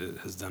Ben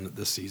has done it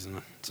this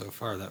season so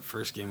far. That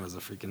first game was a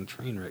freaking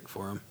train wreck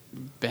for him.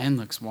 Ben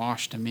looks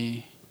washed to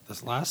me.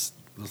 This last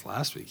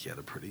week he had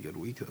a pretty good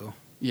week though.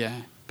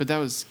 Yeah, but that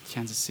was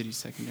Kansas City's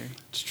secondary.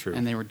 It's true.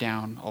 And they were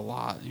down a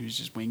lot. He was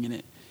just winging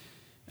it.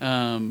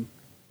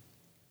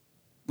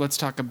 Let's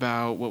talk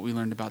about what we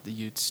learned about the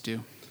Utes,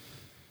 Stu.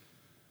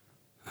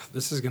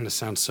 This is going to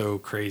sound so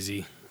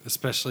crazy,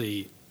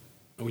 especially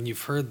when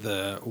you've heard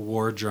the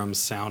war drums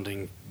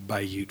sounding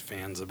by Ute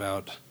fans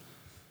about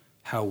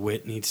how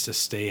Witt needs to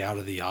stay out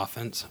of the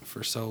offense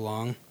for so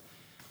long.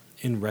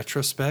 In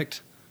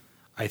retrospect,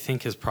 I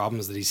think his problem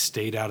is that he's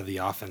stayed out of the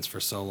offense for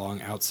so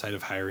long outside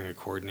of hiring a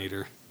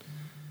coordinator.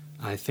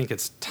 I think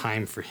it's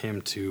time for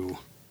him to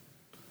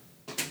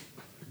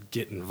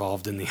get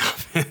involved in the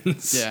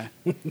offense. Yeah.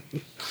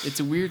 It's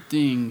a weird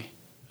thing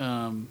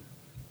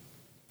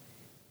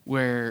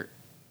where,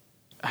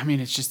 I mean,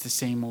 it's just the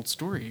same old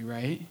story,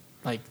 right?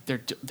 Like,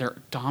 they're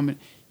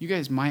dominant. You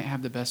guys might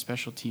have the best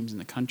special teams in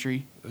the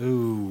country.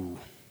 Ooh.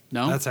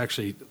 No? That's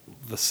actually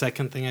the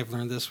second thing I've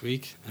learned this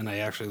week, and I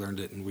actually learned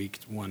it in week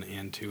 1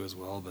 and 2 as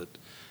well, but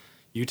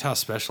Utah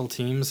special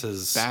teams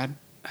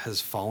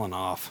has fallen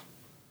off.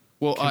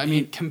 Well, I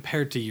mean,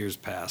 compared to years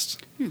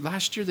past. dude,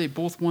 last year they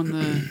both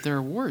won their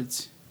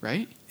awards,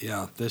 right?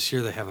 Yeah, this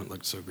year they haven't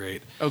looked so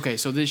great. Okay,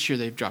 so this year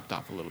they've dropped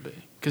off a little bit.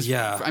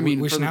 Yeah, I mean,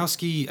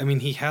 Wisnowski. I mean,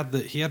 he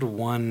had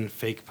one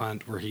fake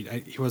punt where he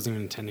wasn't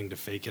even intending to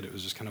fake it. It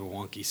was just kind of a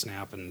wonky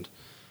snap, and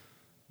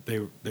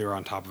they were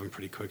on top of him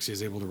pretty quick. So he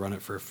was able to run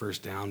it for a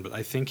first down. But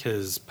I think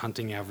his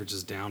punting average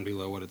is down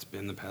below what it's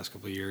been the past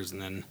couple of years.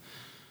 And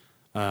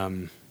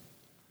then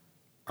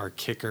our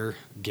kicker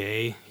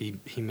Gay,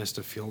 he missed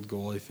a field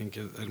goal. I think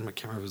I can't remember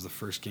if it was the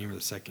first game or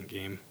the second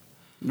game.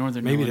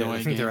 Northern Maybe Illinois I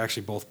think game. they're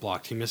actually both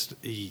blocked.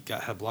 He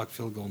had blocked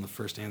field goal in the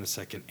first and the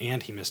second,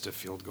 and he missed a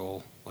field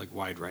goal like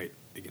wide right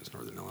against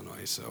Northern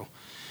Illinois. So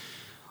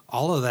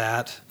all of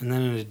that, and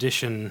then in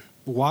addition,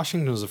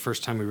 Washington was the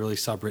first time we really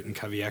saw Britton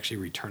Covey actually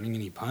returning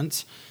any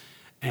punts,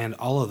 and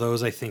all of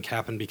those I think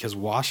happened because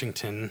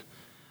Washington.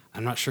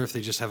 I'm not sure if they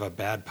just have a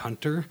bad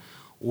punter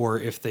or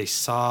if they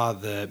saw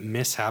the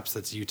mishaps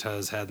that Utah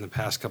has had in the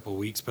past couple of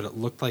weeks, but it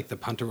looked like the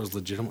punter was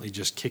legitimately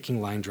just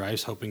kicking line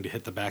drives, hoping to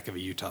hit the back of a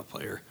Utah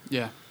player.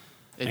 Yeah,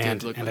 it And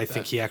did look I like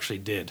think that. he actually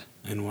did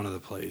in one of the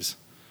plays.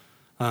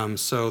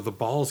 So the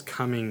ball's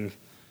coming,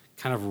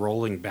 kind of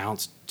rolling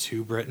bounce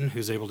to Britton,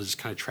 who's able to just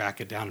kind of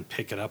track it down and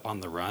pick it up on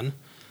the run.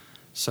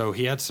 So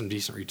he had some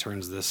decent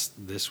returns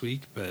this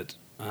week, but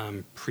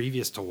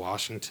previous to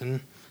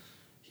Washington,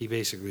 he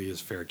basically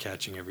is fair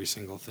catching every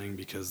single thing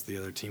because the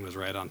other team was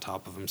right on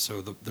top of him. So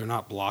they're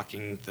not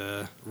blocking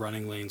the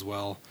running lanes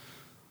well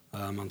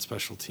on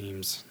special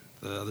teams.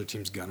 The other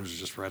team's gunners are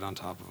just right on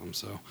top of him.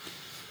 So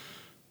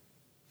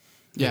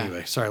Yeah.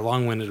 anyway, sorry,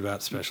 long-winded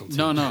about special teams.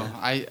 No.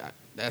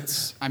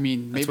 I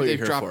mean, maybe what you're they've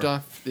here dropped for.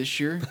 off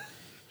this year.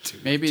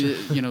 Maybe,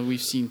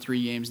 we've seen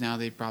 3 games now.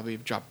 They probably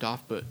have dropped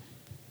off, but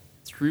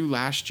through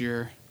last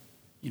year,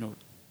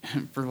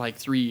 for like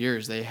 3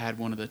 years, they had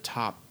one of the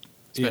top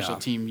special Yeah.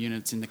 team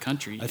units in the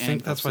country. I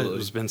think that's why it Absolutely.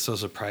 has been so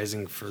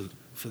surprising for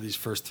these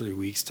first 3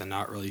 weeks to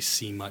not really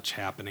see much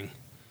happening.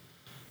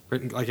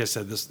 Britton, like I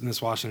said,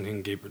 this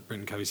Washington game,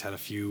 Britton Covey's had a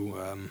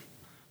few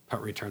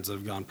punt returns that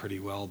have gone pretty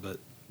well, but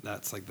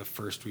that's like the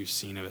first we've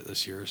seen of it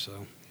this year.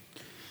 So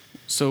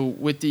So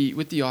with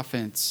the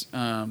offense,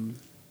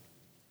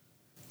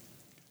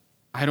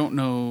 I don't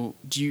know.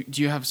 Do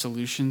you have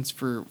solutions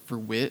for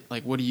Witt?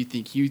 Like, what do you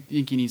think? You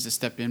think he needs to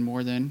step in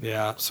more then?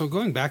 Yeah. So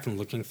going back and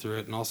looking through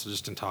it, and also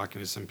just in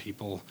talking to some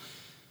people,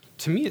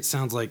 to me it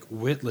sounds like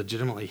Witt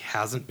legitimately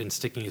hasn't been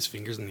sticking his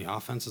fingers in the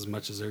offense as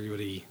much as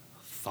everybody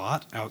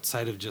thought,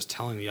 outside of just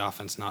telling the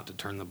offense not to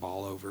turn the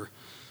ball over.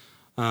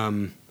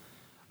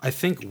 I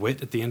think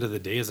Witt at the end of the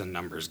day is a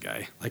numbers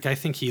guy. Like, I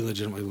think he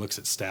legitimately looks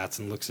at stats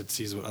and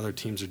sees what other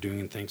teams are doing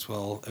and thinks,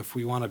 well, if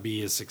we want to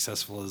be as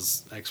successful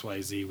as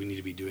XYZ, we need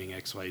to be doing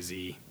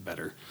XYZ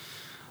better.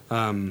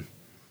 I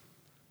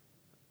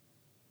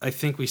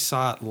think we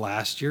saw it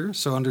last year.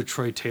 So under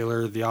Troy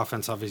Taylor, the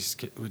offense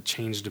obviously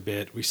changed a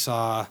bit. We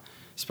saw,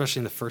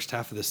 especially in the first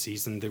half of the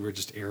season, they were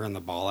just airing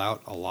the ball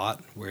out a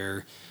lot,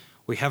 where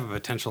we have a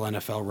potential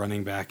NFL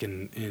running back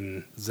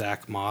in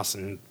Zach Moss,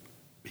 and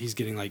he's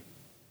getting like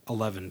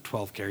 11,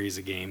 12 carries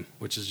a game,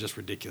 which is just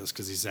ridiculous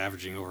because he's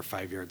averaging over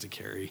 5 yards a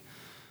carry.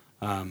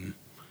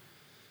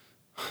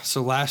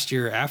 So last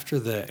year, after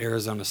the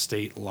Arizona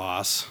State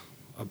loss,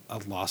 a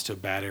loss to a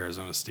bad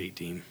Arizona State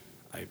team,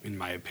 in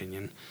my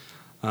opinion,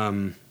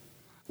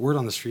 word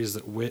on the street is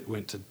that Witt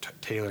went to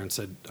Taylor and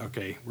said,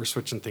 okay, we're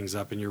switching things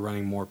up and you're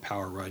running more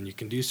power run. You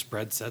can do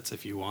spread sets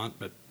if you want,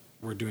 but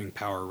we're doing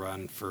power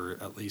run for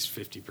at least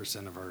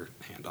 50% of our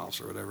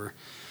handoffs or whatever.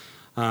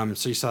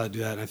 So you saw it do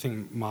that, and I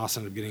think Moss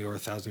ended up getting over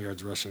 1,000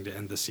 yards rushing to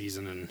end the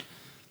season, and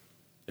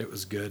it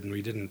was good. And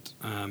we didn't.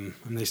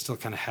 They still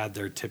kind of had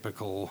their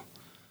typical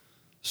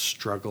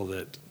struggle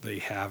that they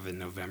have in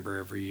November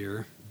every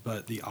year,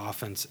 but the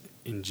offense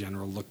in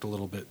general looked a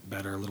little bit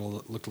better,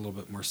 looked a little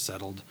bit more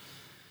settled.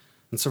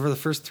 And so for the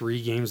first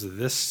 3 games of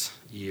this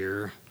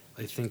year,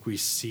 I think we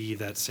see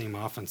that same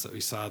offense that we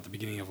saw at the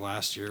beginning of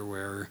last year,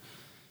 where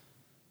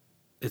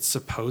it's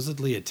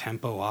supposedly a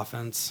tempo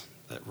offense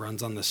that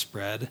runs on the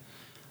spread.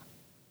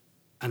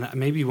 And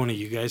maybe one of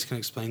you guys can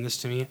explain this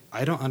to me.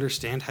 I don't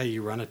understand how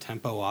you run a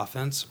tempo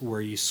offense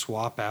where you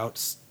swap out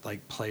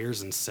like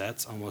players and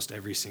sets almost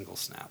every single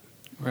snap.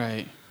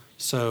 Right.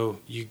 So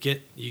you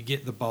get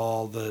the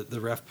ball,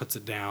 the ref puts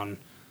it down.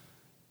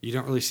 You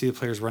don't really see the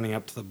players running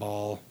up to the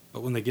ball,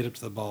 but when they get up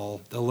to the ball,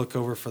 they'll look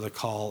over for the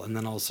call, and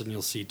then all of a sudden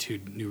you'll see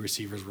 2 new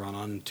receivers run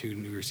on, and 2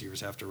 new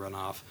receivers have to run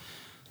off.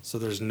 So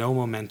there's no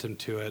momentum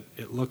to it.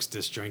 It looks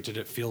disjointed.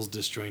 It feels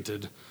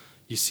disjointed.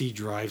 You see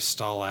drives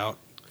stall out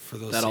for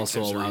those. That same also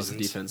types of allows the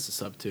reasons. defense to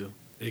sub too.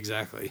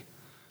 Exactly.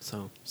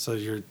 So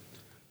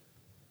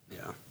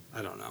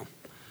I don't know.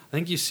 I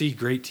think you see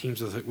great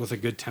teams with a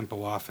good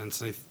tempo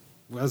offense. And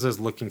as I was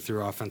looking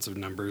through offensive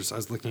numbers, I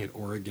was looking at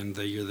Oregon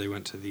the year they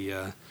went to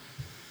the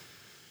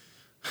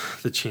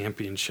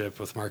championship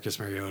with Marcus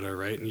Mariota,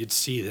 right? And you'd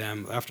see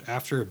them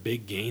after a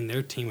big gain,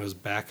 their team was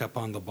back up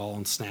on the ball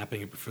and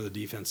snapping it before the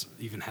defense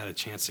even had a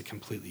chance to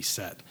completely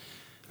set.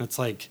 And it's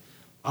like,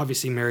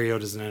 obviously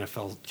Mariota's an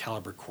NFL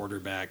caliber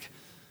quarterback,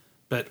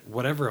 but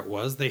whatever it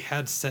was, they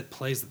had set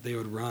plays that they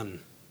would run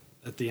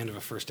at the end of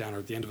a first down or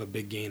at the end of a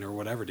big gain or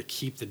whatever to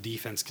keep the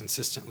defense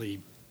consistently,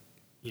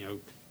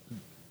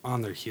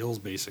 on their heels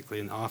basically.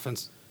 And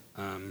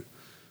the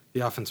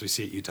offense we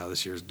see at Utah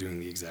this year is doing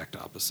the exact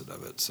opposite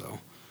of it. So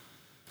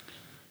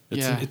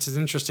it's an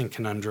interesting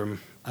conundrum.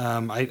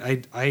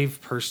 I've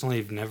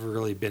personally never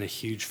really been a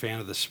huge fan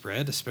of the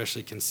spread,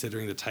 especially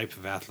considering the type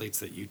of athletes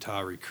that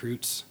Utah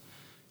recruits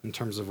in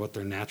terms of what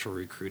their natural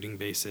recruiting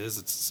base is.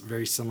 It's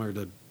very similar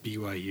to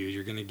BYU.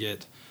 You're going to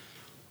get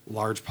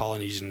large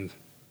Polynesian,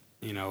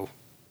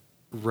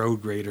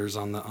 road graders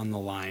on the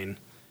line.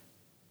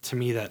 To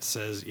me, that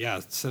says,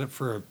 set up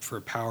for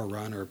a power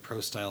run or a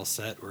pro style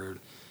set where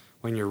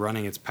when you're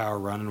running, it's power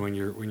run, and when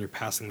you're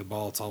passing the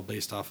ball, it's all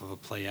based off of a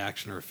play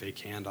action or a fake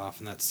handoff,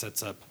 and that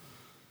sets up,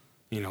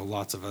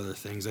 lots of other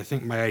things. I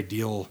think my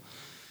ideal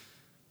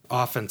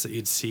offense that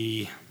you'd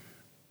see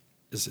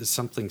is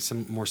something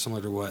more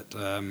similar to what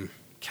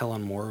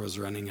Kellen Moore was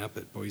running up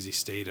at Boise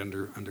State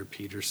under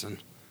Peterson.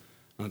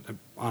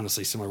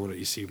 Honestly, similar to what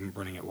you see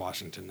running at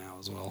Washington now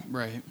as well.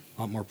 Right.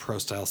 A lot more pro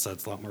style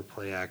sets, a lot more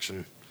play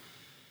action.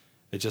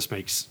 It just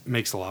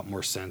makes a lot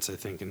more sense, I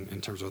think,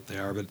 in terms of what they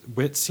are. But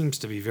Witt seems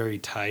to be very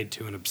tied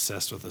to and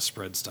obsessed with a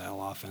spread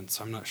style offense.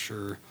 So I'm not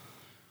sure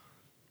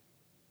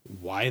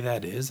why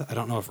that is. I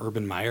don't know if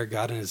Urban Meyer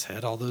got in his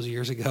head all those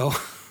years ago.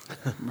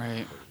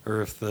 Right.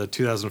 Or if the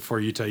 2004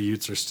 Utah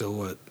Utes are still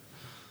what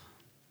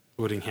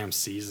Whittingham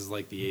sees as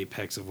like the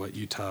apex of what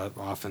Utah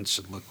offense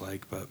should look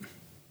like. But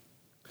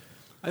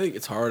I think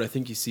it's hard. I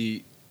think you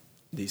see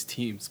these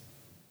teams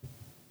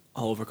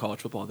all over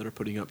college football that are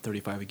putting up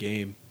 35 a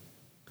game.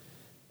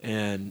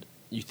 And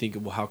you think,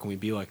 well, how can we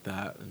be like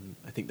that? And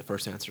I think the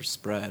first answer is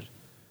spread,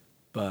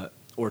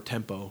 or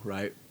tempo,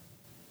 right?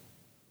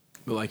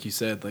 But like you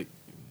said, like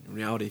in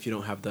reality, if you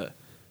don't have the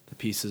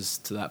pieces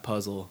to that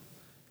puzzle,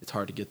 it's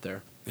hard to get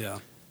there. yeah.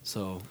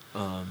 So,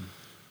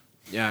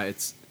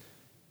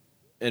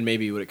 and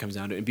maybe what it comes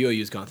down to, and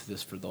BYU's gone through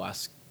this for the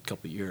last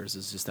couple of years,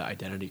 is just that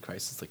identity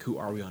crisis. Like, who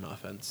are we on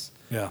offense?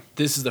 Yeah.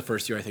 This is the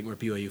first year, I think, where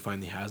BYU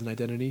finally has an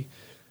identity.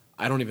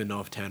 I don't even know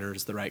if Tanner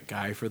is the right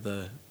guy for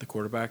the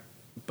quarterback,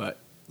 but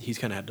he's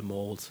kind of had to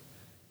mold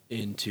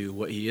into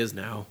what he is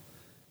now.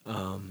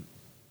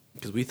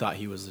 because we thought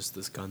he was just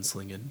this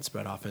gunslinging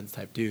spread offense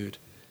type dude,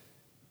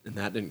 and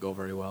that didn't go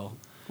very well.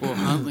 Well,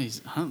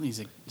 Huntley's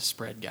a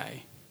spread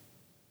guy,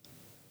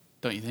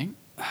 don't you think?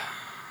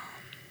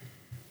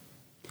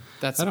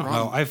 That's I don't the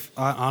know. problem.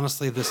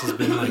 Honestly, this has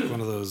been like one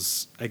of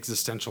those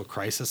existential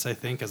crisis, I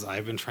think, as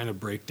I've been trying to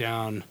break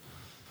down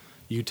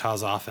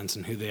Utah's offense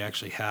and who they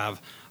actually have.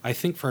 I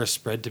think for a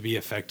spread to be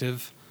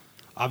effective,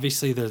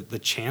 obviously the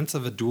chance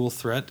of a dual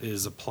threat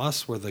is a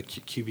plus, where the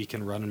QB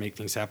can run and make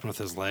things happen with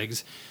his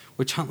legs,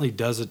 which Huntley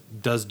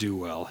does do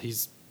well. He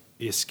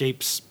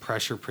escapes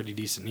pressure pretty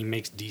decent. He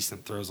makes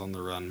decent throws on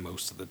the run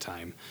most of the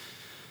time.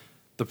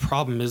 The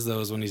problem is, though,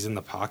 is when he's in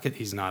the pocket,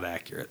 he's not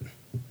accurate.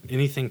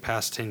 Anything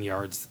past 10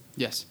 yards,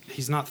 Yes.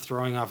 he's not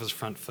throwing off his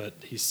front foot.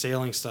 He's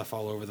sailing stuff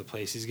all over the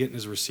place. He's getting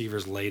his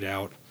receivers laid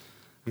out.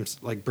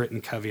 Like Britton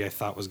Covey, I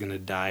thought was going to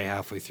die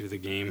halfway through the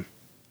game.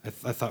 I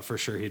thought for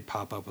sure he'd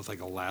pop up with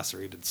like a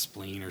lacerated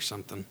spleen or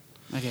something.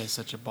 That guy's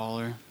such a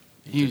baller.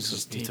 He He took was some-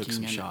 just he took taking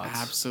some an shots.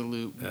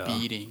 absolute Yeah.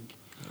 beating.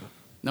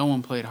 No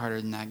one played harder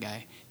than that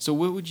guy. So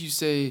what would you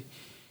say?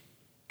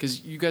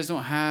 Because you guys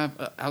don't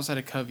have outside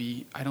of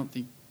Covey, I don't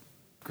think.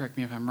 Correct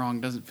me if I'm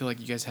wrong. Doesn't feel like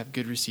you guys have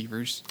good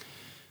receivers.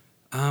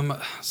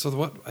 So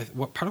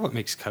what part of what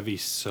makes Covey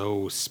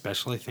so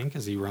special, I think,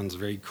 is he runs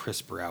very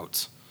crisp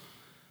routes.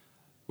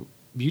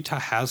 Utah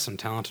has some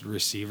talented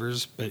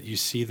receivers, but you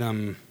see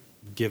them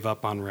give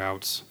up on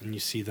routes, and you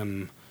see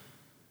them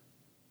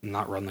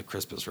not run the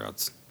crispest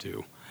routes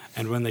too.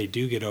 And when they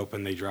do get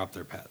open, they drop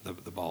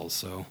the balls.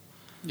 So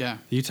Yeah.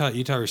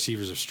 Utah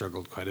receivers have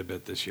struggled quite a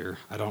bit this year.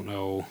 I don't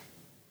know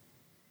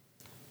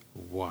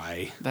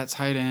why. That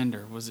tight end,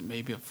 or was it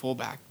maybe a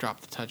fullback,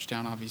 dropped the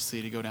touchdown,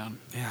 obviously, to go down.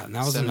 Yeah, and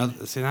that was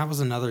 7. that was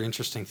another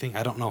interesting thing.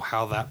 I don't know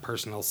how that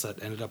personnel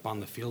set ended up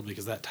on the field,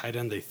 because that tight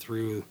end they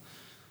threw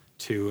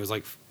to was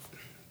like,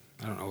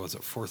 I don't know, was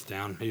it 4th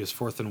down? Maybe it was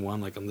 4th and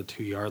 1, like on the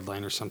 2-yard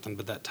line or something.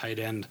 But that tight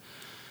end,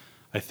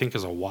 I think,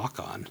 is a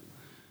walk-on.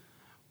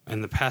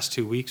 In the past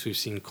 2 weeks, we've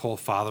seen Cole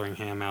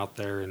Fotheringham out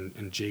there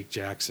and Jake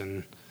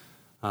Jackson,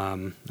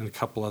 and a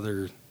couple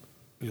other,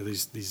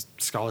 these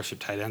scholarship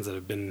tight ends that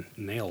have been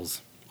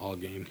nails all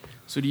game.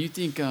 So do you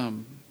think?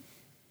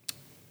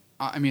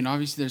 I mean,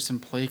 obviously, there's some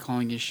play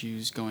calling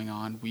issues going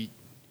on. We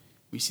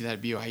see that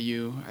at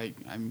BYU.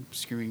 I'm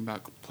screaming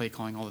about play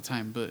calling all the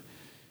time, but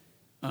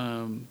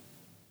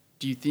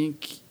do you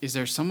think, is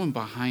there someone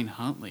behind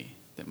Huntley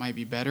that might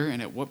be better?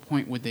 And at what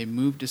point would they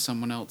move to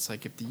someone else?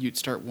 Like if the Utes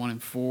start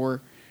 1-4,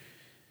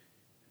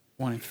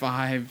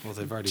 1-5. Well,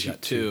 they've already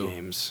got 2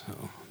 games.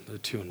 So they're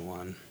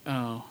 2-1.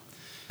 Oh.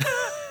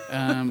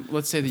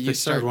 Let's say the If they Utes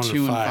start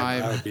 2-5.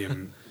 that would be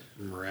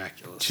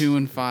miraculous.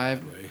 2-5. By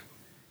the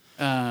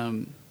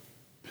way.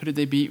 Who did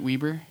they beat?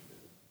 Weber?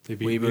 They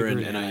beat Weber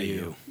and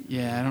NIU.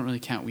 Yeah, I don't really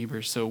count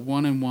Weber. So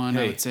 1-1, I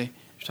Hey. would say.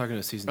 You're talking to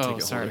a season Oh,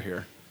 ticket sorry. holder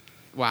here.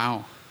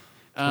 Wow.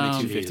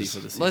 $22.50 Jeez. for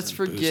the season. Let's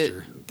forget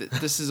booster.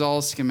 this is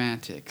all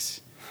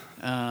schematics.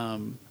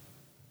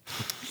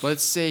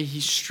 Let's say he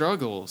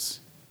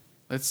struggles.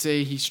 Let's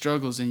say he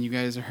struggles, and you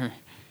guys are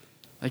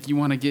like, you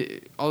want to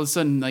get all of a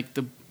sudden, like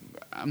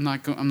I'm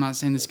not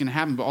saying this is gonna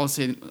happen, but all of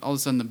a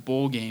sudden the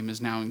bowl game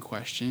is now in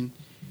question.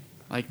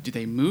 Like, do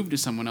they move to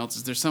someone else?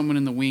 Is there someone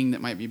in the wing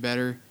that might be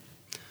better,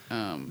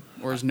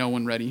 or is no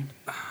one ready?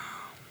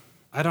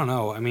 I don't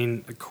know. I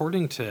mean,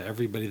 according to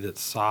everybody that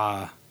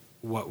saw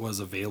what was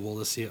available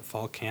to see at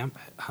fall camp,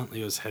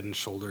 Huntley was head and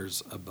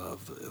shoulders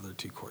above the other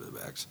 2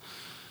 quarterbacks.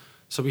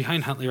 So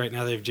behind Huntley right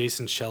now, they have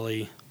Jason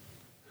Shelley,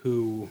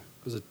 who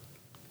was a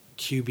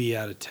QB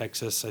out of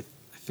Texas. I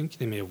think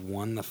they may have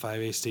won the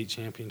 5A state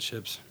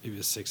championships, maybe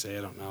the 6A,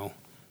 I don't know.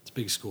 It's a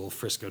big school,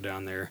 Frisco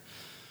down there.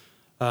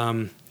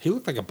 He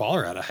looked like a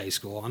baller out of high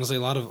school. Honestly, a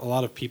lot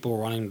of people were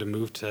wanting him to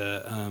move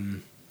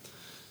to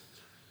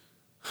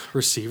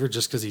receiver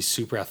just because he's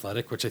super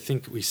athletic, which I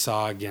think we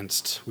saw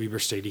against Weber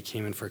State. He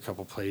came in for a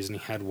couple plays, and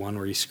he had one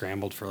where he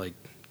scrambled for like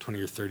 20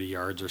 or 30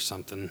 yards or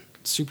something.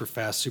 Super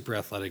fast, super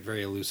athletic,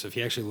 very elusive.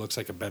 He actually looks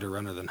like a better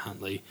runner than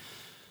Huntley.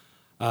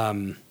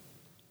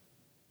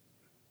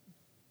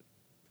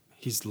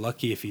 He's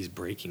lucky if he's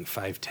breaking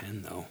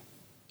 5'10", though.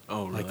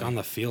 Oh, really? Like on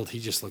the field, he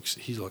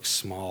looks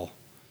small,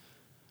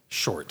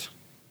 short.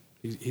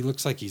 He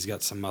looks like he's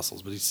got some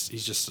muscles, but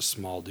he's just a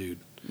small dude.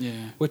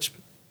 Yeah. Which,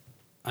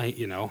 I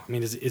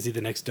mean, is he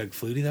the next Doug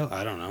Flutie though?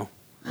 I don't know.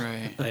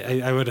 Right.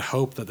 I would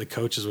hope that the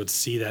coaches would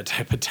see that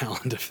type of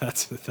talent if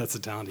that's the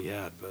talent he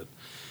had. But,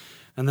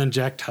 and then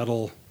Jack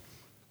Tuttle,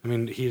 I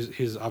mean,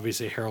 he's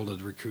obviously a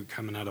heralded recruit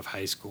coming out of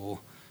high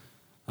school.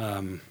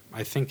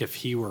 I think if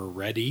he were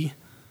ready,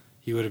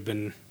 he would have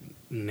been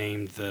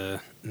named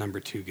the number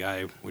 2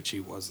 guy, which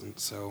he wasn't.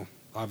 So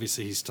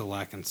obviously he's still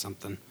lacking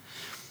something.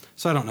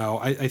 So I don't know.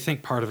 I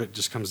think part of it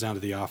just comes down to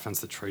the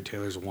offense that Troy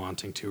Taylor's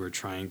wanting to or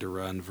trying to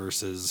run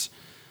versus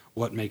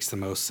what makes the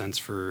most sense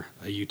for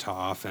a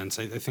Utah offense.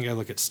 I think I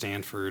look at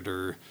Stanford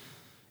or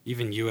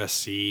even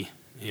USC.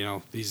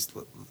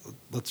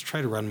 Let's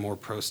try to run more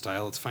pro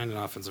style. Let's find an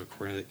offensive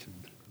coordinator that could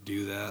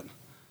do that,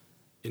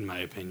 in my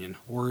opinion,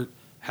 or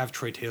have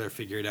Troy Taylor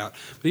figure it out.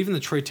 But even the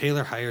Troy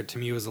Taylor hire to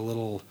me was a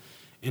little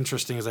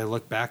interesting as I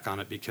look back on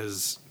it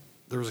because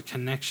there was a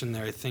connection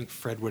there. I think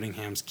Fred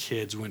Whittingham's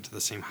kids went to the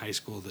same high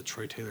school that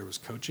Troy Taylor was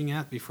coaching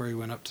at before he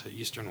went up to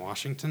Eastern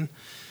Washington.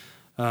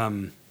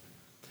 So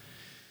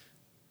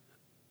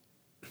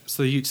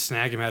the Utes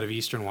snag him out of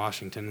Eastern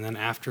Washington, and then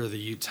after the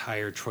Utes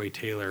hired Troy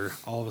Taylor,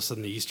 all of a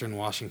sudden the Eastern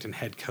Washington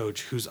head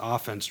coach, whose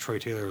offense Troy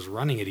Taylor was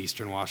running at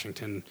Eastern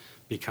Washington,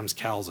 becomes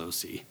Cal's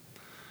OC.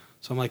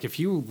 So I'm like, if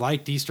you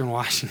liked Eastern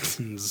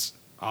Washington's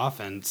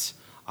offense,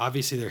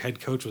 obviously their head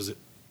coach was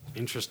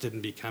interested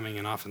in becoming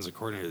an offensive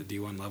coordinator at the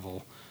D1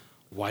 level.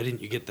 Why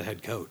didn't you get the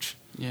head coach?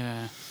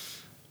 Yeah.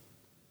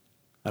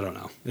 I don't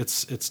know.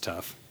 It's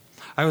tough.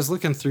 I was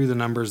looking through the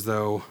numbers,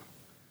 though,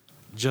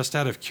 just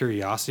out of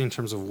curiosity in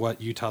terms of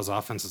what Utah's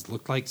offenses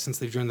looked like since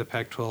they've joined the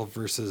Pac-12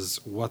 versus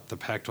what the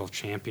Pac-12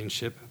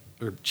 championship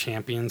or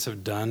champions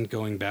have done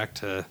going back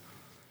to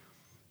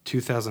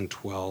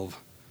 2012.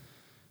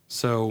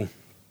 So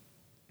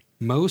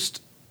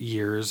most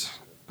years,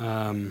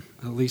 at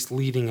least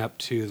leading up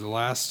to the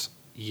last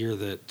year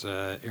that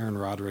Aaron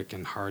Roderick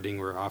and Harding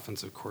were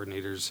offensive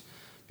coordinators,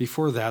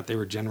 before that they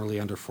were generally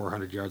under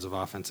 400 yards of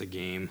offense a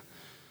game.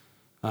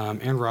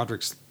 Aaron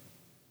Roderick's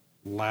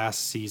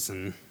last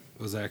season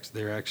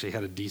they actually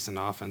had a decent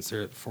offense.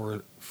 They're at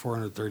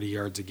 430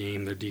 yards a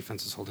game. Their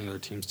defense is holding other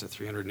teams to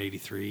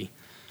 383.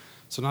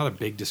 So not a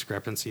big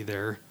discrepancy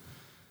there.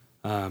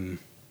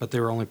 But they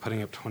were only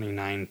putting up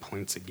 29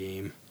 points a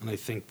game. And I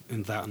think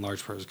in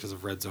large part was because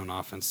of red zone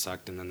offense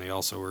sucked. And then they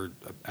also were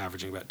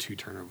averaging about 2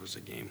 turnovers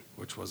a game,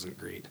 which wasn't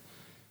great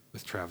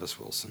with Travis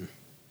Wilson.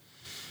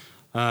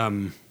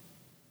 The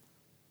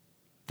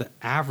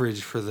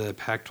average for the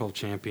Pac-12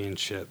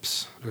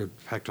 championships or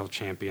Pac-12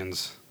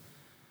 champions,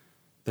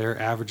 they're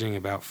averaging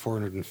about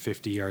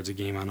 450 yards a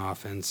game on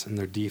offense, and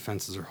their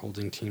defenses are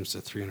holding teams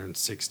to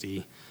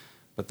 360,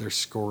 but they're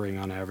scoring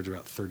on average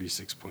about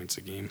 36 points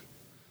a game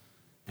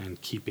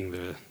and keeping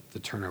the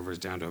turnovers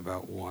down to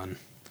about 1.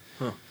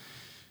 Huh.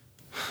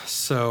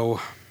 So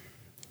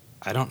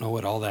I don't know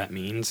what all that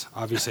means.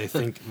 Obviously, I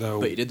think,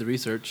 though... But you did the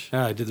research.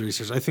 Yeah, I did the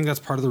research. I think that's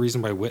part of the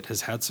reason why Witt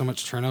has had so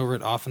much turnover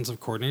at offensive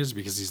coordinators,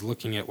 because he's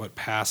looking at what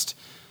past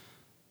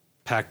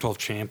Pac-12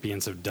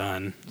 champions have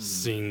done,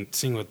 seeing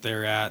what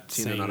they're at,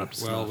 saying,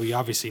 well, we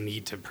obviously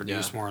need to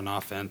produce more on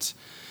offense.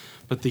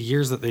 But the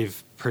years that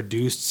they've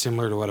produced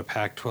similar to what a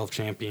Pac-12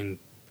 champion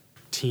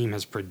team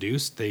has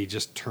produced, they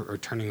just are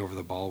turning over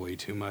the ball way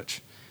too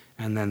much,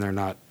 and then they're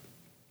not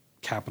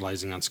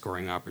capitalizing on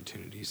scoring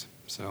opportunities.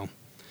 So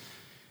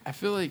I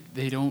feel like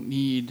they don't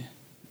need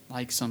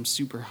like some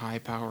super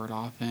high-powered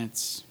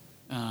offense.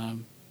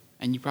 And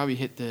you probably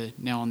hit the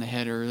nail on the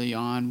head early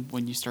on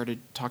when you started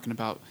talking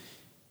about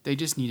they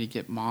just need to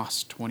get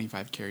Moss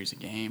 25 carries a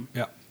game.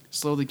 yeah,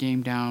 Slow the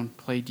game down,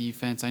 play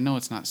defense. I know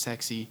it's not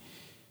sexy.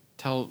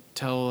 Tell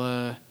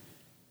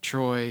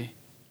Troy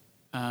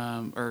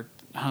or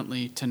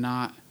Huntley to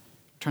not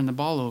turn the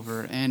ball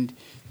over. And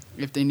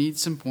if they need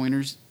some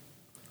pointers,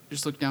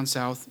 just look down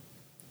south.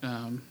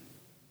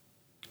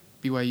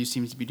 BYU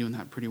seems to be doing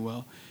that pretty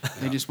well.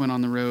 They just went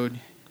on the road,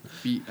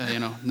 beat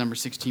number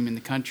 6 team in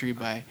the country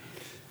by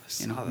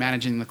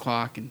managing the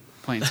clock and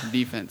playing some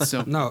defense.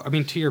 So no, I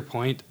mean, to your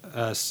point,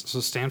 so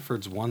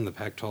Stanford's won the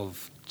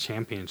Pac-12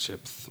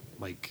 championship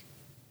like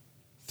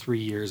 3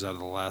 years out of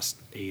the last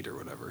 8 or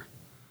whatever.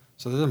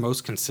 So they're the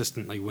most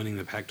consistently winning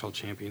the Pac-12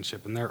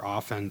 championship, and their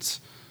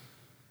offense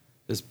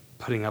is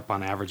putting up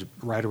on average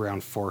right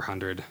around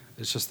 400.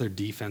 It's just their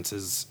defense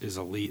is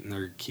elite, and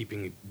they're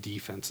keeping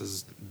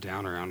defenses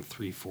down around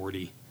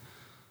 340.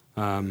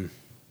 But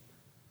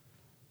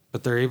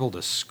they're able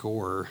to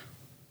score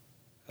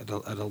at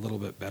a little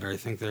bit better. I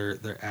think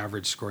their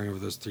average scoring over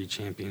those 3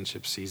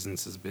 championship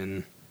seasons has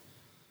been,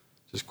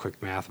 just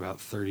quick math, about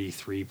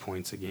 33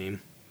 points a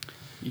game.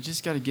 you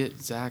just got to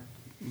get Zach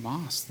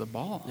Moss the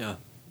ball. Yeah.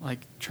 Like,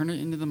 turn it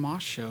into the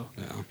Moss show.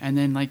 Yeah. And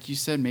then, like you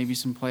said, maybe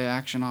some play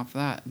action off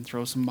that and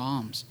throw some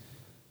bombs.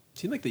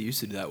 Seemed like they used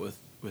to do that with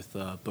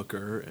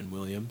Booker and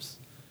Williams.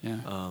 Yeah.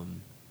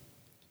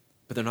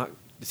 But they're not.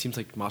 It seems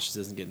like Moss just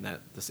isn't getting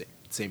the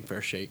same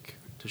fair shake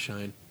to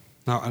shine.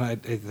 No, and I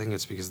think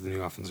it's because of the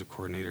new offensive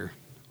coordinator.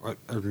 Or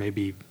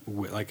maybe,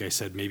 like I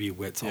said, maybe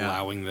Witt's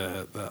allowing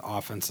the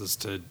offenses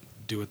to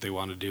do what they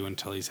want to do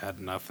until he's had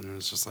enough. And then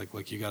it's just like,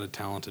 look, you got a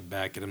talented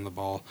back, get him the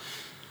ball.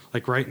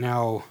 Like right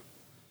now,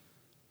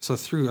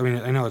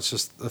 I know it's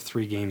just a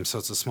 3 games, so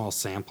it's a small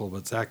sample,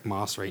 but Zach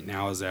Moss right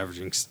now is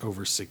averaging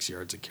over 6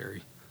 yards a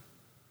carry.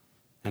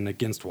 And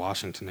against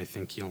Washington, I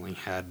think he only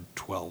had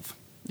 12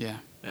 Yeah.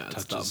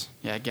 That's touches. dumb.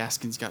 Yeah,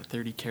 Gaskin's got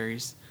 30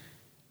 carries.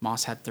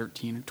 Moss had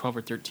 12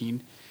 or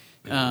 13.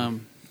 The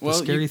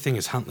scary thing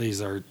is Huntley's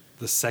the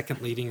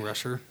second leading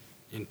rusher,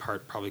 in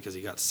part probably because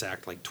he got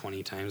sacked like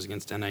 20 times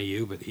against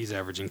NIU, but he's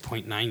averaging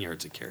 0.9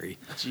 yards a carry.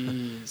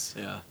 Jeez.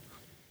 Yeah.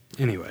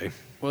 Anyway.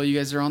 Well, you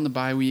guys are on the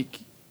bye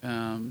week.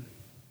 I'm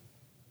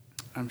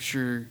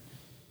sure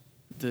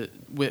the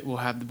Witt will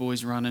have the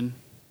boys running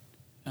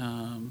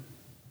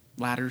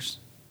ladders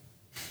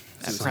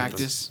at Something.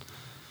 practice.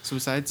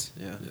 Suicides?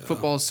 Yeah.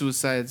 Football is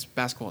suicides.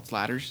 Basketball, it's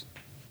ladders.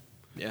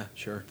 Yeah,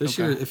 sure. This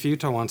Okay. year, if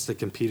Utah wants to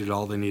compete at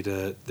all, they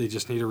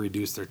just need to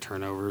reduce their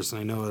turnovers. And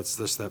I know it's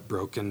just that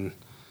broken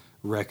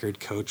record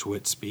Coach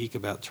Witt speak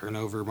about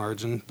turnover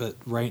margin, but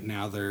right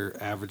now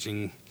they're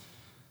averaging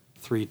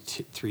three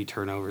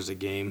turnovers a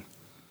game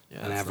Yeah,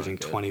 and that's not averaging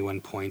good.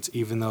 21 points,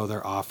 even though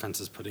their offense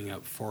is putting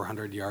up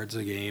 400 yards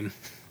a game,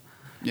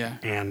 Yeah.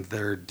 and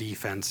their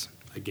defense,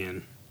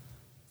 again,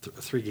 a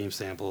 3-game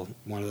sample,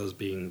 one of those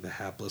being the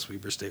hapless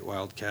Weber State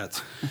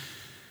Wildcats.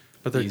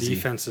 But their Easy.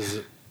 defense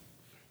is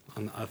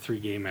on a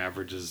 3-game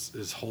average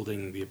is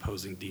holding the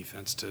opposing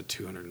defense to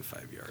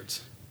 205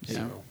 yards. Yeah.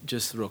 So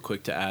Just real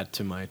quick to add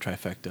to my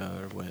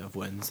trifecta of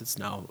wins, it's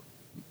now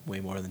way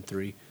more than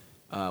 3.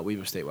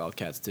 Weber State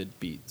Wildcats did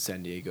beat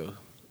South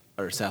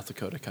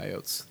Dakota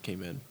Coyotes.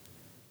 Came in,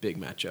 big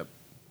matchup.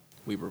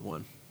 Weber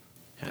won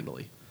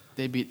handily.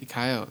 They beat the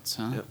Coyotes,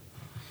 huh? Yep.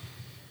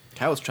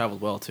 Coyotes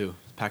traveled well too.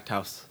 Packed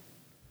house.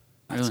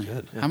 That's Really?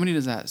 good. How many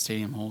does that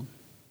stadium hold?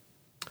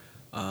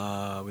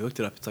 We looked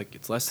it up.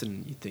 It's less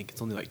than you think.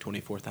 It's only like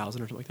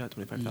 24,000 or something like that.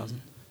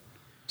 25,000.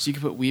 So you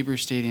could put Weber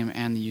Stadium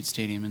and the Ute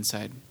Stadium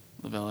inside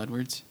Lavelle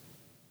Edwards.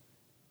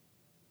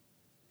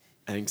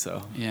 I think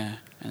so. Yeah,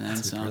 and then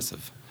That's some.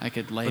 impressive. I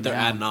could lay But they're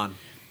down. adding on.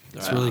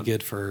 It's really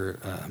good for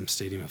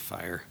Stadium of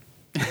Fire.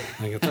 I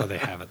think that's why they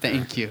have it there.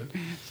 Thank you.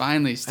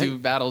 Finally, Stu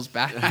battles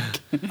back.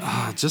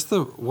 Just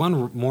the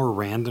one more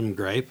random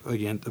gripe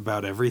again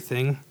about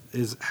everything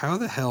is how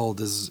the hell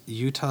does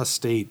Utah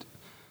State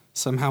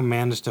somehow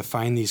manage to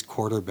find these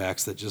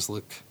quarterbacks that just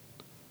look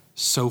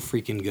so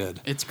freaking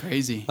good? It's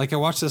crazy. Like I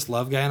watched this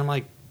Love guy and I'm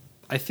like,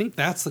 I think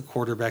that's the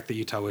quarterback that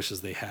Utah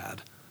wishes they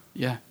had.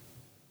 Yeah.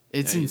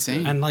 It's Yeah, he's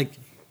insane. And like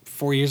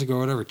 4 years ago or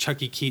whatever,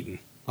 Chucky Keaton.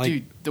 Like,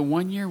 Dude, the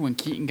one year when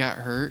Keaton got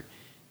hurt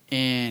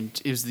and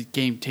it was the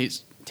game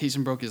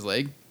Taysom broke his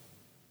leg,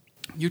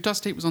 Utah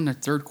State was on their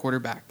third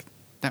quarterback.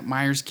 That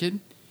Myers kid,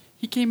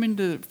 he came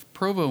into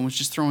Provo and was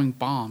just throwing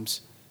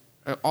bombs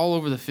all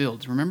over the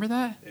field. Remember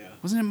that? Yeah.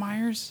 Wasn't it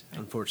Myers?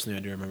 Unfortunately, I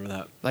do remember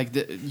that. Like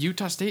the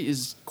Utah State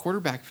is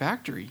quarterback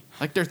factory.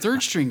 Like their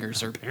third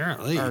stringers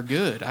apparently. are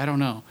good. I don't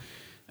know.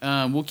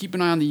 We'll keep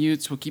an eye on the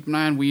Utes. We'll keep an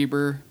eye on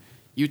Weber.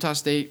 Utah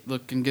State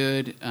looking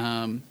good.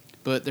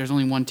 But there's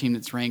only one team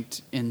that's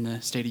ranked in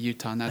the state of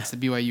Utah, and that's the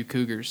BYU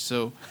Cougars.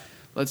 So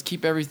let's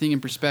keep everything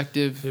in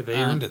perspective. Yeah,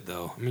 they earned it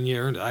though. I mean, you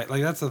earned it.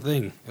 Like that's the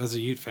thing. As a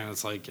Ute fan,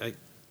 it's like that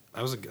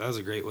was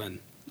a great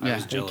win. I Yeah.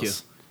 was Thank jealous.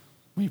 you.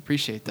 We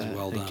appreciate It was that.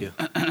 well Thank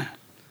done. you.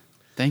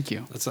 Thank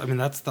you.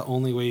 That's the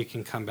only way you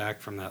can come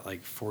back from that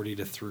like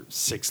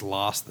 40-6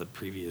 loss the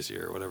previous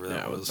year or whatever Yeah,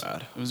 that it was. was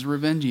bad. It was a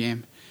revenge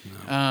game.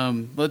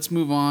 No. Let's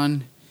move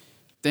on.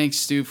 Thanks,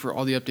 Stu, for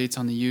all the updates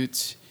on the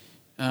Utes.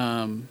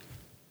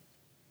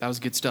 That was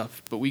good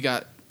stuff. But we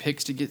got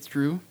picks to get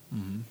through,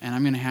 and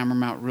I'm going to hammer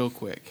them out real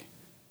quick.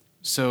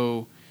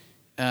 So,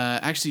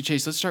 actually,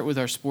 Chase, let's start with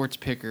our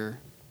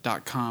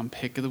sportspicker.com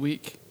pick of the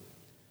week.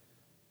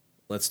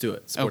 Let's do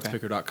it. Okay.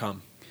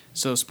 Sportspicker.com.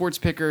 So,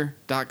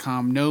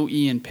 sportspicker.com, no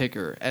E in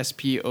picker,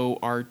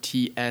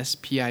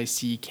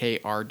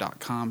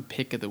 sportspicker.com,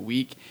 pick of the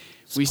week.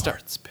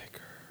 Sportspicker.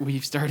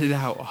 We've started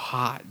out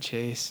hot,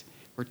 Chase.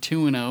 We're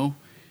 2-0.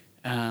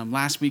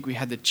 Last week we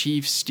had the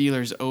Chiefs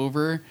Steelers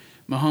over.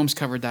 Mahomes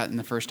covered that in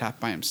the first half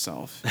by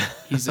himself.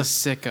 He's a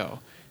sicko.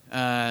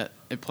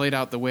 It played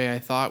out the way I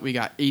thought. We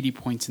got 80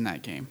 points in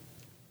that game.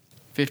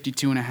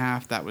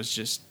 52.5. That was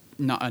just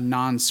not a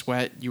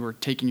non-sweat. You were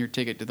taking your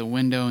ticket to the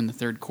window in the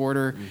third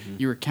quarter.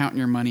 You were counting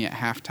your money at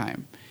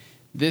halftime.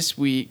 This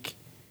week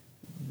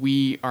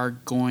we are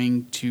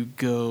going to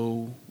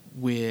go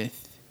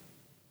with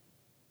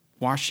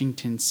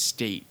Washington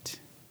State.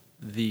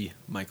 The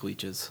Mike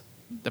Leaches.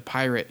 The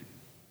Pirate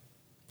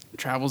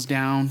travels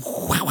down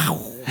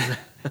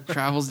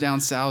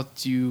south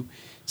to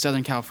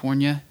Southern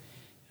California.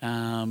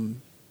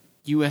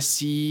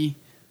 USC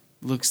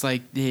looks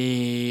like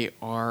they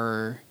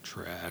are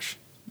Trash.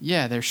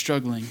 they're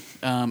struggling.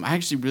 I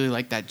actually really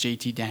like that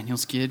JT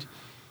Daniels kid,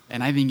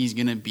 and I think he's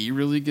gonna be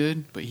really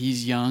good, but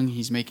he's young,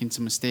 he's making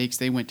some mistakes.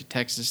 They went to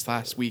Texas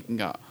last week and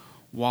got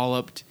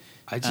walloped.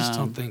 I just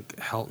don't think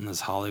Helton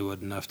is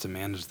Hollywood enough to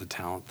manage the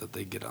talent that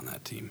they get on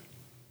that team.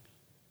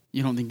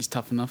 You don't think he's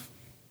tough enough?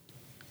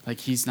 Like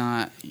he's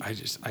not. I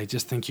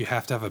just think you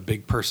have to have a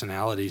big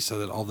personality so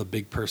that all the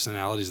big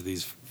personalities of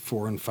these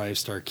 4 and 5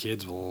 star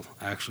kids will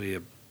actually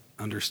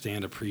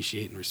understand,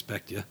 appreciate, and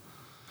respect you.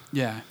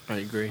 Yeah, I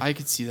agree. I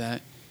could see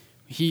that.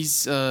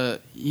 He's going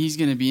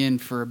to be in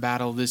for a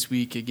battle this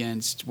week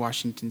against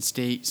Washington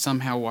State.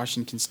 Somehow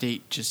Washington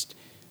State, just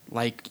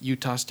like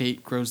Utah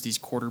State, grows these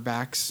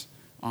quarterbacks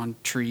on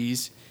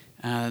trees.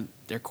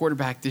 Their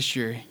quarterback this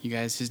year, you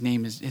guys,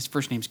 his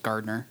first name's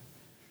Gardner,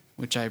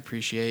 which I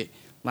appreciate.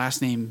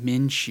 Last name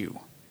Minshew.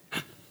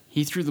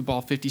 He threw the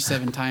ball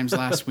 57 times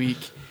last week.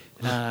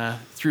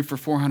 Threw for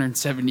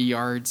 470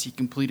 yards. He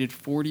completed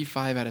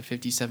 45 out of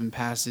 57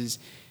 passes.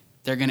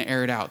 They're going to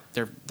air it out.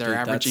 They're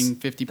averaging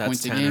 50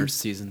 points a game. Tanner's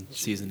season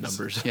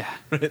numbers. Yeah.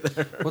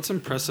 What's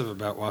impressive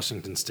about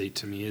Washington State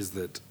to me is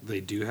that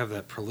they do have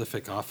that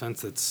prolific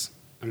offense that's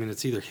I mean,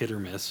 it's either hit or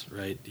miss,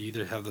 right? You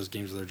either have those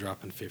games where they're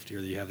dropping 50 or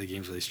you have the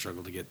games where they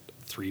struggle to get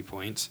 3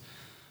 points.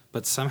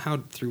 But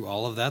somehow through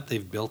all of that,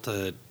 they've built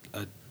a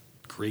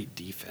great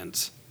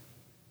defense,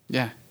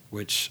 Yeah.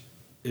 which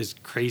is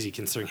crazy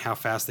considering how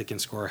fast they can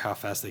score, how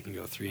fast they can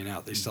go 3 and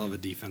out. They still have a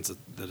defense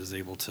that is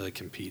able to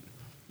compete.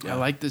 I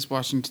like this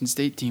Washington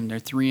State team. They're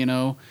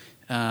 3-0.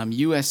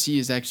 USC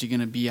is actually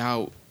going to be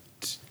out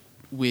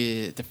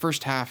with the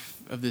first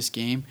half of this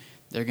game.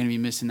 They're going to be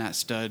missing that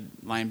stud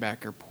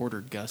linebacker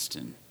Porter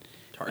Gustin.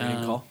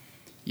 Targeting call.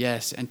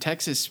 Yes, and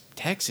Texas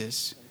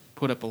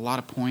put up a lot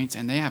of points,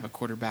 and they have a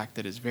quarterback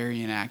that is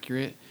very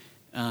inaccurate.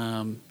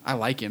 I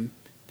like him.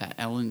 That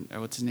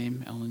what's his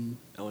name?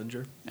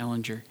 Ellinger.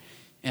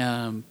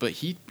 But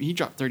he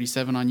dropped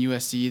 37 on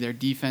USC. Their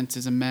defense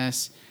is a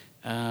mess.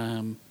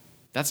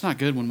 That's not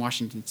good when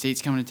Washington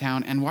State's coming to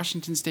town, and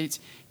Washington State's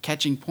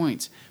catching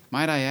points.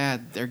 Might I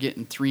add, they're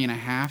getting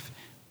 3.5.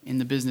 In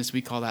the business,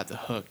 we call that the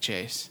hook,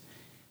 Chase.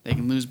 They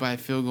can lose by a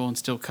field goal and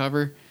still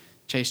cover.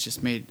 Chase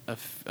just made a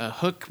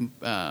hook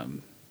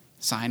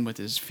sign with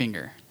his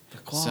finger. The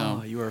claw.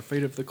 So, You are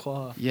afraid of the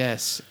claw.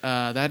 yes,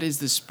 that is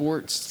the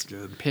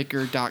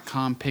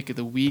sportspicker.com pick of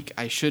the week.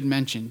 I should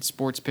mention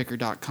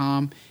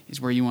sportspicker.com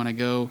is where you want to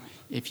go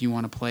if you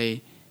want to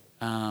play.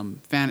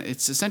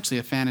 It's essentially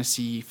a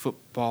fantasy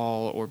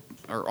football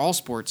or all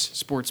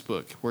sports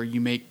book where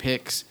you make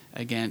picks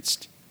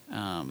against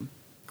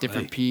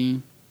different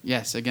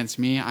Yes, against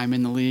me. I'm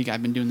in the league.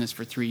 I've been doing this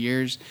for 3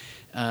 years.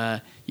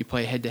 You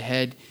play head to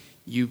head.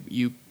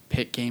 You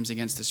pick games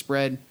against the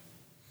spread,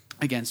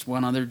 against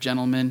one other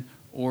gentleman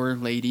or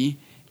lady,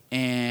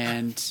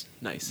 and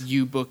Nice.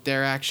 you book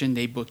their action.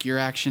 They book your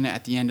action.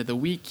 At the end of the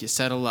week, you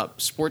settle up.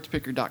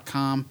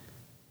 Sportspicker.com.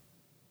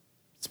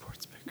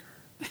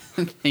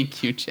 Sportspicker.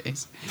 Thank you,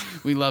 Chase.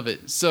 We love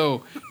it.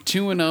 So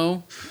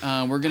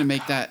 2-0. We're gonna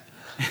make that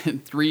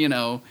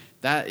 3-0.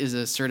 That is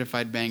a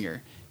certified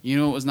banger. You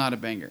know it was not a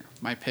banger?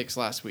 My picks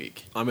last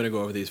week. I'm going to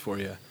go over these for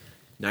you.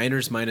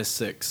 Niners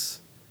 -6.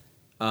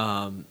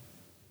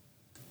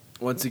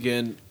 Once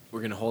again,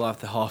 we're going to hold off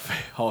the Hall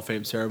of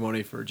Fame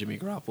ceremony for Jimmy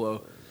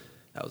Garoppolo.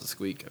 That was a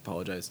squeak. I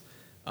apologize.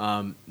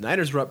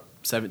 Niners were up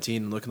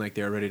 17 and looking like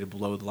they were ready to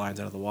blow the Lions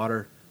out of the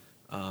water.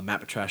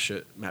 Matt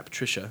Patricia,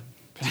 Patricia.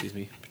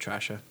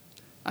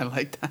 I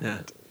like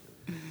that.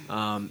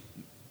 Yeah.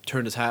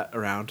 Turned his hat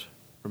around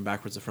from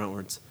backwards to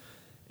frontwards,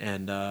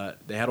 and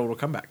they had a little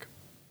comeback.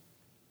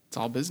 It's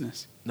all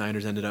business.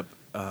 Niners ended up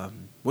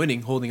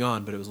winning, holding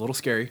on, but it was a little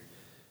scary.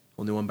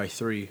 Only won by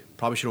 3.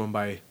 Probably should have won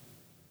by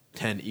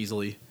 10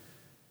 easily,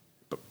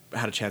 but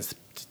had a chance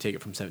to take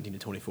it from 17 to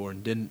 24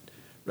 and didn't.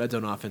 Red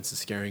zone offense is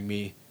scaring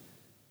me.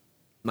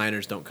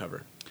 Niners don't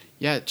cover.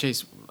 Yeah,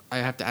 Chase, I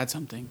have to add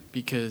something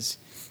because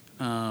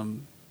I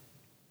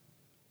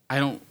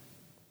don't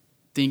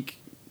think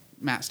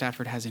Matt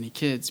Stafford has any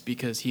kids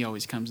because he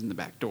always comes in the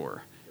back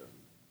door.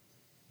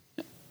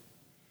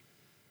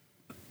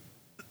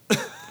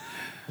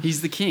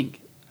 He's the king.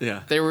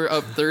 Yeah. They were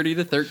up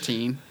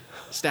 30-13.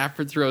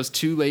 Stafford throws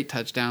 2 late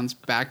touchdowns,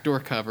 backdoor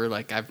cover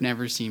like I've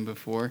never seen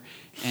before,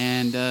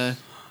 and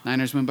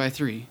Niners win by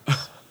 3.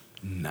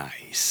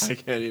 Nice. I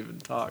can't even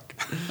talk.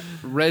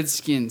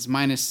 Redskins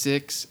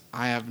 -6.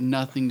 I have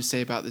nothing to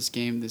say about this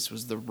game. This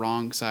was the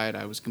wrong side.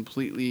 I was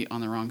completely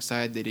on the wrong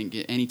side. They didn't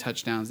get any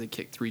touchdowns. They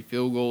kicked 3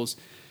 field goals.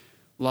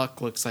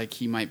 Luck looks like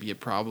he might be a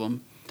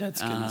problem.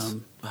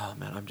 Deadskins. Oh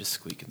man, I'm just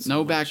squeaking. So No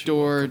much.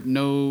 backdoor,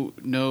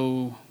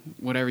 no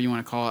whatever you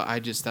want to call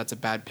it. That's a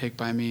bad pick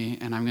by me,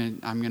 and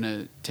I'm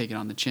gonna take it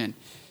on the chin.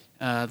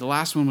 The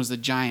last one was the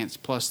Giants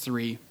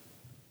 +3.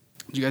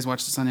 Did you guys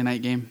watch the Sunday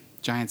night game?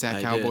 Giants at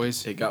I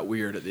Cowboys. did. It got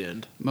weird at the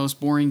end. Most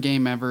boring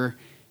game ever.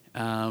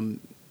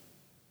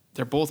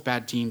 They're both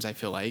bad teams. I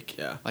feel like.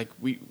 Yeah.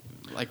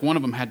 Like one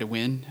of them had to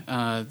win.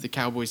 The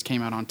Cowboys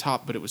came out on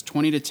top, but it was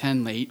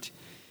 20-10 late,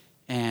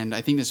 and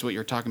I think this is what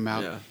you're talking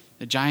about. Yeah.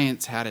 The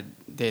Giants had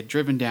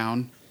driven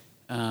down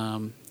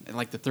at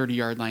like the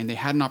 30-yard line. They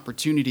had an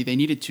opportunity. They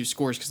needed 2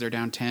 scores because they're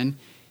down 10.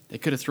 They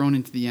could have thrown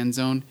into the end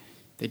zone.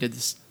 They did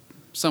this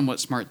somewhat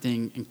smart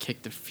thing and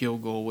kicked the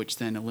field goal, which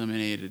then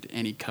eliminated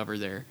any cover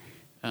there.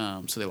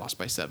 So they lost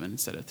by 7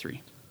 instead of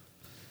 3.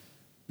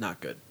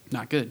 Not good.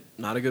 Not good.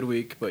 Not a good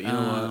week, but you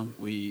know what?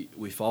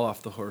 We fall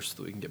off the horse so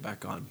that we can get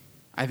back on.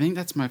 I think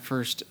that's my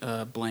first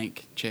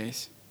blank,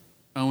 Chase.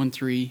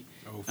 0-3.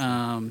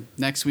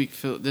 Next week,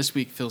 this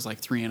week feels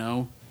like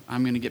 3-0.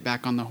 I'm going to get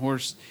back on the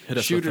horse. Hit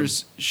us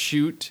Shooters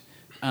shoot.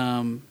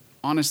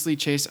 Honestly,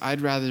 Chase,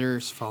 I'd rather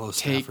Just follow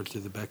take. Stafford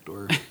through the back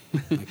door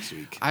next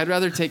week. I'd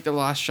rather take the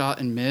last shot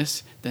and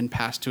miss than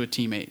pass to a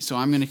teammate. So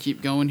I'm going to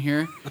keep going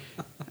here.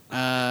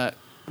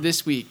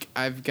 This week,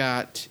 I've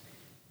got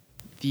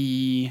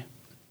the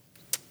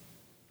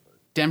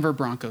Denver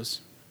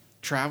Broncos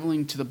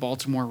traveling to the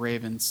Baltimore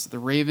Ravens. The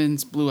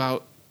Ravens blew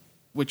out,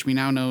 which we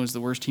now know is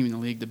the worst team in the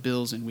league, the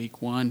Bills, in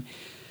week 1.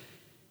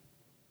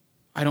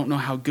 I don't know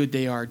how good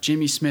they are.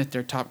 Jimmy Smith,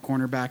 their top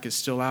cornerback, is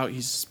still out.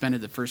 He's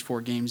suspended the first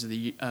 4 games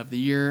of the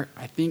year.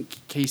 I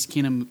think Case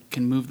Keenum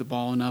can move the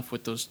ball enough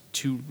with those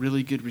 2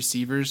 really good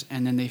receivers.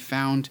 And then they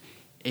found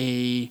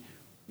a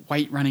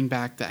white running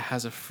back that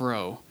has a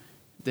fro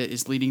that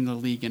is leading the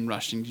league in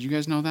rushing. Did you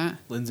guys know that?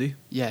 Lindsey?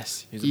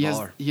 Yes. He's a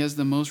baller. He has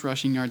the most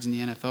rushing yards in the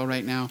NFL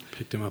right now.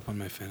 Picked him up on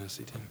my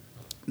fantasy team.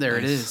 There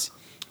it Nice. is.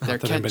 Not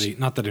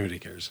that anybody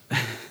cares.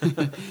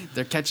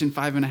 They're catching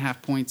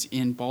 5.5 points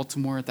in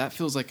Baltimore. That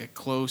feels like a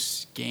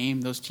close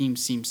game. Those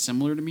teams seem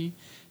similar to me.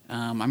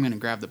 I'm going to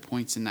grab the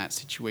points in that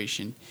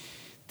situation.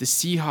 The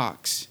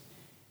Seahawks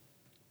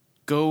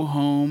go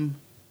home.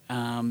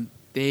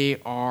 They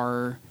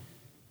are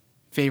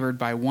favored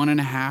by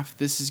 1.5.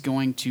 This is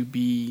going to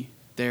be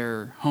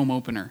their home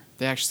opener.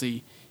 The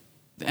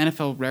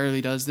NFL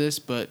rarely does this,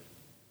 but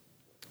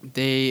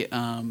they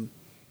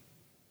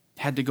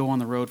had to go on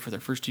the road for their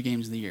first 2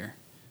 games of the year.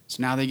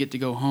 So now they get to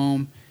go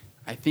home.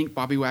 I think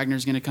Bobby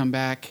Wagner's going to come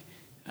back.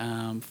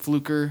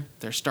 Fluker,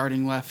 their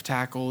starting left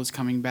tackle, is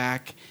coming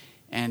back.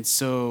 And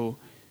so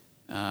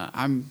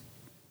and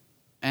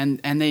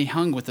they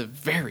hung with a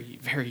very,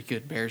 very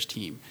good Bears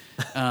team.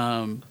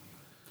 I'm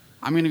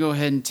going to go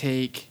ahead and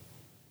take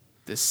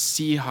the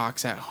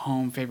Seahawks at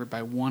home, favored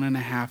by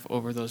 1.5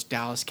 over those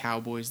Dallas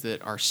Cowboys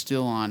that are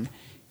still on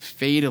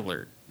fade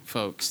alert,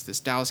 folks.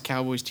 This Dallas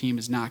Cowboys team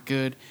is not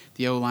good.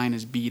 The O-line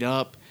is beat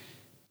up.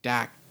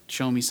 Dak,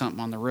 show me something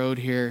on the road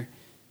here.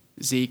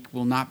 Zeke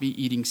will not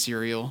be eating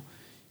cereal.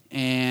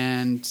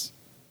 And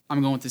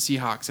I'm going with the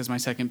Seahawks as my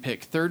second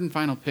pick. Third and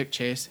final pick,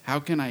 Chase. How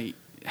can I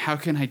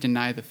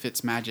deny the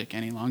Fitz magic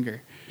any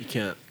longer? You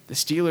can't. The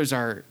Steelers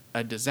are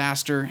a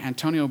disaster.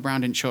 Antonio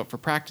Brown didn't show up for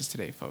practice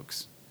today,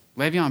 folks.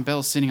 Le'Veon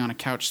Bell's sitting on a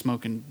couch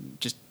smoking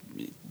just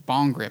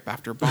bong rip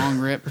after bong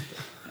rip.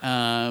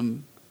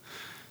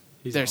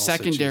 He's Their also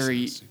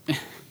secondary, chasing the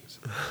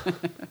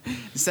Super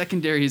the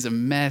secondary is a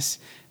mess.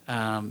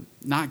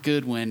 Not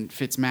good when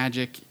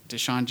Fitzmagic,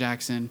 Deshaun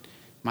Jackson,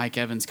 Mike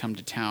Evans come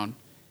to town.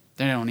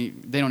 They don't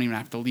even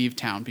have to leave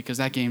town because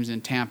that game's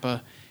in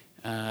Tampa.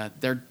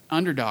 They're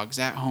underdogs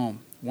at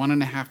home.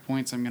 1.5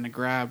 points I'm going to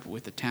grab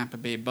with the Tampa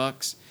Bay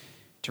Bucks.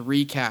 To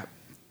recap,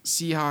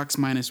 Seahawks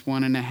minus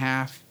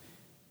 1.5,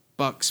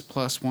 Bucks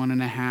plus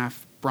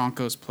 1.5,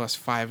 Broncos plus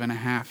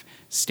 5.5.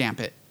 Stamp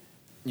it.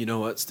 You know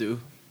what, Stu?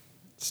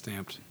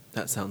 Stamped.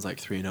 That sounds like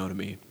 3-0 to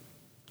me.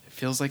 It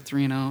feels like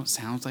 3-0,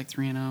 sounds like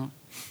 3-0,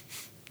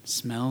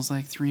 smells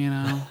like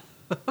 3-0.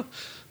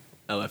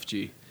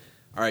 LFG.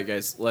 All right,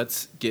 guys,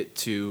 let's get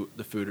to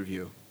the food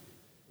review.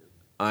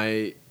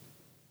 I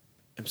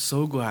am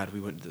so glad we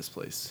went to this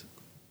place.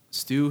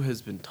 Stu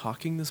has been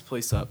talking this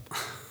place up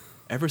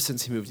ever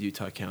since he moved to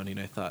Utah County, and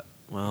I thought,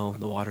 well,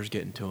 the water's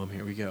getting to him.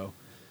 Here we go.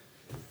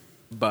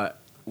 But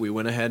we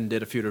went ahead and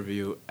did a food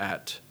review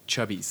at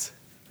Chubby's.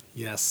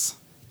 Yes.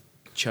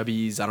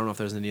 Chubby's, I don't know if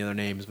there's any other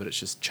names, but it's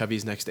just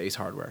Chubby's next to Ace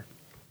Hardware.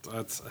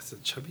 I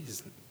said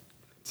Chubby's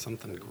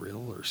something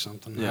grill or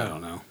something. Yeah. I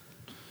don't know.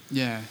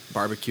 Yeah.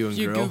 Barbecue and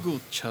You grill.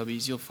 Google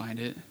Chubby's, you'll find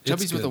it. It's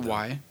Chubby's with a good, though.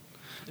 Y.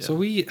 Yeah. So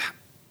we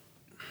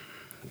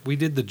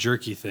did the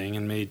jerky thing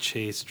and made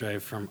Chase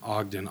drive from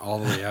Ogden all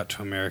the way out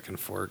to American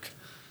Fork.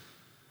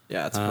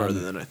 Yeah, it's farther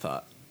than I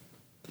thought.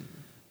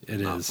 It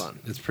Not is. fun.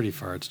 It's pretty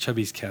far. It's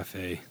Chubby's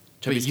Cafe.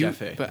 Chubby's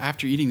Cafe. But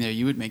after eating there,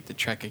 you would make the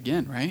trek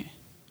again, right?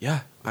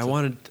 Yeah, I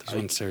wanted. There's one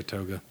in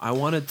Saratoga. I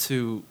wanted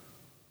to,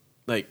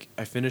 I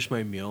finished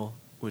my meal,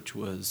 which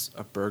was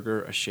a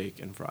burger, a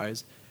shake, and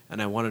fries,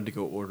 and I wanted to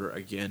go order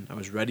again. I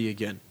was ready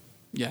again.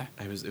 Yeah.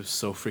 It was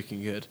so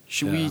freaking good,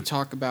 Should we Yeah.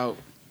 talk about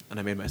and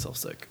I made myself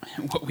sick.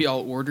 what we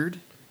all ordered?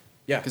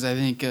 Yeah. Because I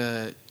think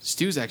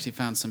Stu's actually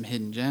found some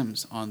hidden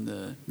gems on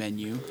the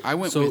menu. I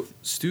went So with.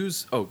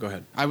 Stu's. Oh, go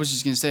ahead. I was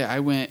just gonna say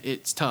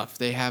it's tough.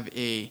 They have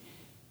a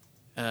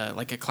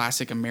like a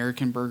classic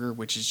American burger,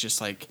 which is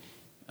just like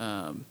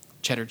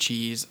cheddar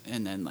cheese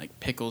and then like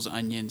pickles,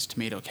 onions,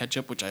 tomato,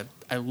 ketchup, which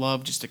I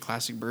love. Just a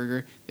classic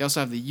burger. They also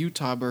have the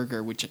Utah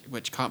burger,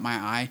 which caught my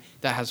eye.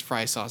 That has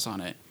fry sauce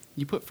on it.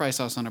 You put fry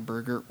sauce on a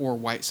burger or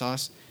white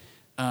sauce.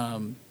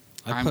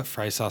 I put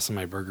fry sauce on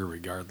my burger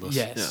regardless.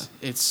 Yes,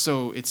 it's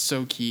so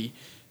key.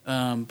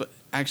 But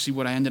actually,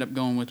 what I ended up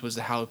going with was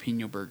the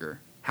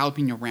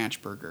jalapeno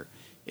ranch burger.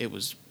 It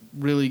was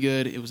really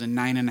good. It was a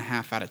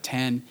 9.5 out of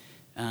 10.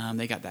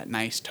 They got that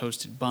nice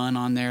toasted bun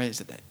on there.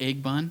 Is it that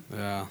egg bun?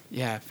 Yeah.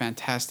 Yeah,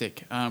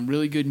 fantastic.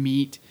 Really good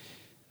meat.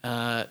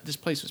 This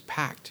place was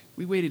packed.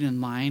 We waited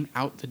in line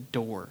out the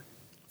door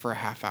for a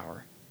half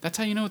hour. That's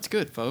how you know it's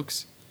good,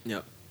 folks.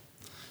 Yep.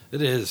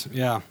 It is.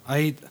 Yeah.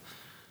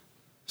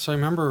 So I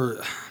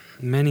remember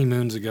many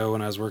moons ago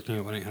when I was working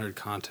at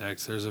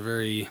 1-800-CONTACTS, there's a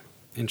very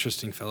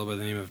interesting fellow by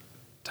the name of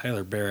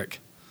Tyler Barrick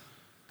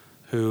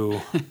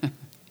who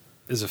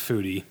is a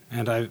foodie.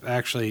 And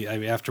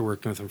after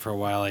working with him for a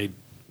while, I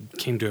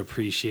came to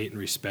appreciate and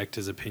respect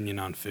his opinion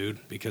on food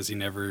because he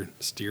never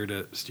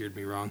steered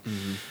me wrong.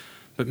 Mm-hmm.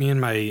 But me and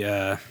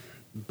my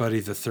buddy,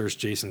 the Thirst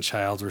Jason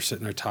Childs, were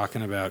sitting there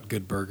talking about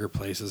good burger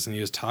places, and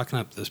he was talking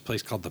up this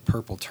place called the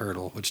Purple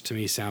Turtle, which to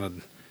me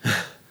sounded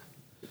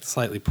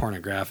slightly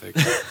pornographic.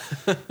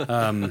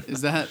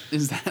 Is that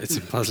It's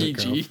in Pleasant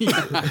PG?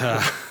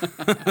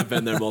 I've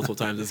been there multiple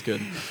times. It's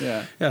good.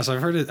 Yeah. Yeah, so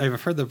I've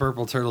heard the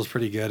Purple Turtle's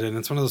pretty good, and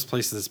it's one of those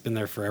places that's been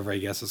there forever, I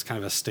guess. It's kind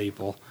of a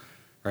staple,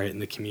 right, in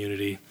the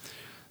community.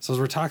 So as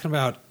we're talking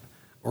about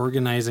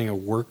organizing a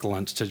work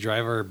lunch to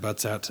drive our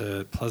butts out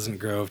to Pleasant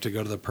Grove to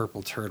go to the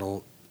Purple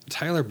Turtle,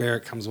 Tyler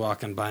Barrett comes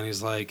walking by and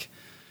he's like,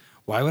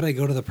 why would I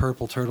go to the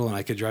Purple Turtle when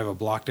I could drive a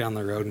block down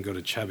the road and go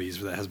to Chubby's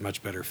that has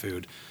much better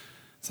food?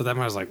 So that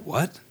I was like,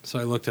 what? So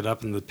I looked it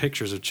up, and the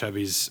pictures of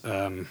Chubby's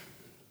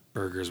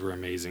burgers were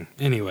amazing.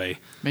 Anyway.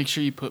 Make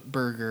sure you put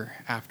burger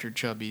after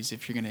Chubby's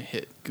if you're going to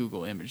hit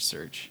Google image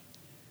search.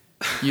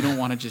 You don't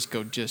want to just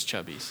go just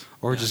Chubby's.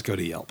 Or just go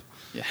to Yelp.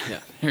 Yeah. Yeah.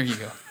 There you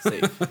go.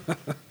 Safe.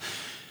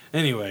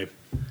 Anyway,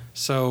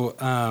 so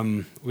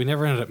we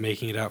never ended up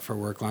making it out for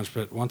work lunch,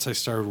 but once I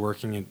started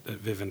working at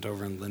Vivint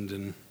over in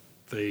Linden,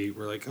 they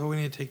were like, oh, we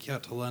need to take you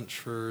out to lunch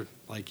for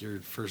like your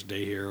first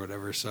day here or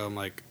whatever. So I'm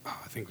like, oh,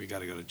 I think we got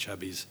to go to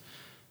Chubby's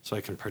so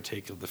I can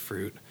partake of the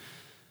fruit.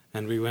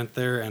 And we went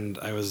there, and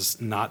I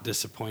was not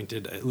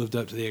disappointed. It lived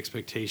up to the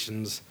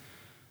expectations.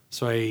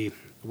 So I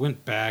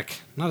went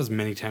back, not as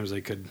many times as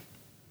I could.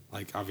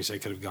 Like, obviously, I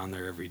could have gone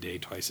there every day,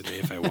 twice a day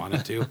if I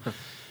wanted to.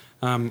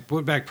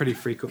 Went back pretty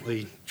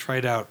frequently,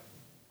 tried out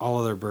all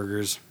of their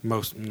burgers,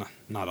 most,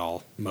 not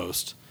all,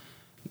 most.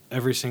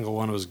 Every single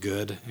one was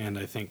good, and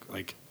I think,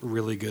 like,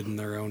 really good in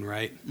their own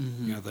right.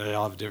 Mm-hmm. You know, they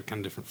all have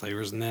different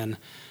flavors. And then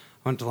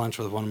I went to lunch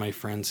with one of my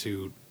friends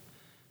who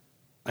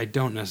I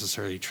don't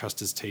necessarily trust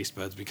his taste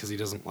buds because he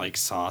doesn't like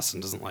sauce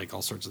and doesn't like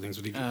all sorts of things.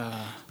 But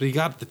he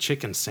got the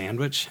chicken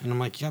sandwich, and I'm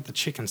like, you got the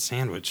chicken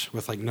sandwich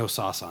with like no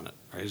sauce on it,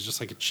 right? It's just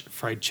like a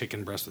fried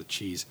chicken breast with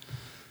cheese.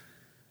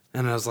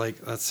 And I was like,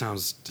 that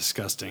sounds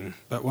disgusting.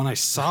 But when I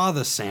saw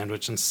the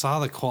sandwich and saw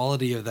the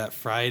quality of that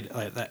fried,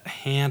 that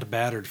hand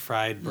battered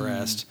fried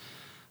breast,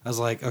 I was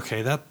like,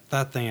 okay,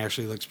 that thing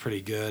actually looks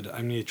pretty good.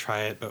 I need to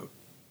try it, but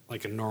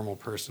like a normal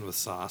person with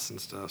sauce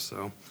and stuff.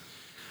 So.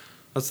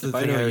 That's the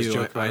thing I was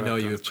joking about. I know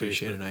you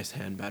appreciate a nice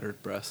hand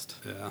battered breast.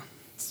 Yeah,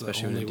 it's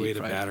Especially the only way to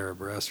deep-fried. batter a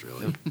breast,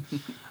 really.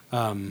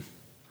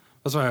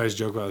 That's why I always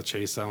joke about with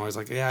Chase. I'm always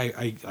like, yeah,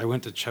 I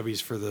went to Chubby's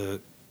for the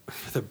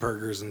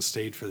burgers and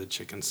stayed for the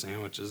chicken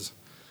sandwiches.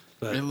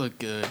 But They look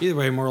good. either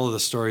way, moral of the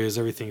story is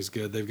everything's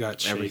good. They've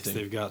got shakes, Everything.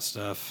 they've got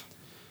stuff.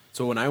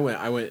 So when I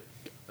went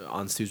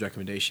on Stu's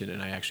recommendation,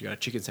 and I actually got a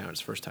chicken sandwich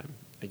the first time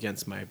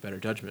against my better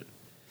judgment.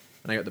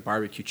 And I got the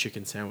barbecue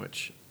chicken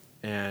sandwich,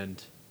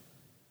 and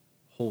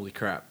holy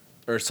crap!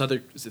 Or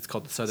Southern, it's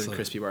called the Southern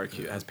Crispy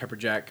Barbecue. It has pepper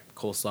jack,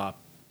 coleslaw,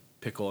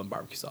 pickle, and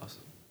barbecue sauce.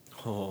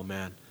 Oh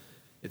man,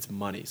 it's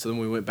money. So then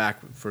when we went back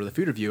for the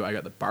food review, I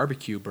got the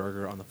barbecue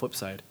burger on the flip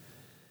side.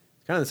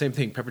 It's kind of the same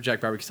thing: pepper jack,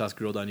 barbecue sauce,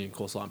 grilled onion,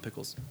 coleslaw, and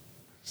pickles.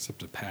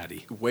 Except a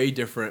patty. Way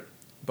different,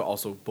 but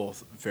also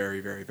both very,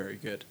 very, very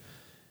good.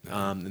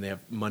 And they have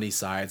money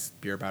sides,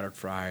 beer battered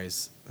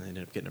fries. I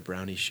ended up getting a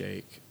brownie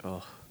shake.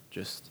 Oh,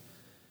 just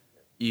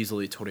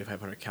easily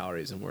 2,500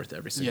 calories and worth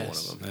every single one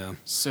of them. Yeah.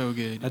 So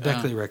good. I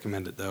definitely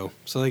recommend it though.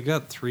 So they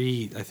got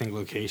 3, I think,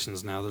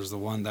 locations now. There's that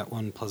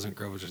one Pleasant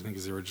Grove, which I think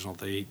is the original.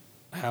 They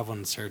have one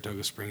in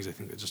Saratoga Springs, I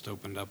think, that just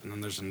opened up, and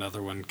then there's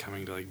another one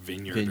coming to like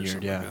Vineyard or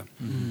something yeah. like that.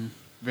 Mm-hmm.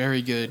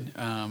 Very good.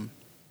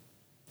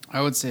 I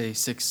would say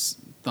 6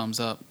 thumbs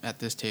up at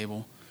this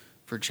table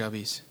for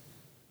Chubby's.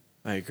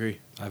 I agree.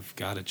 I've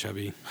got it,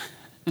 Chubby.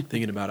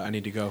 Thinking about it, I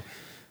need to go.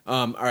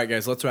 All right,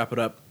 guys, let's wrap it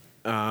up.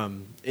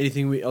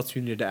 Anything else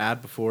we need to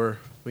add before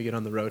we get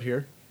on the road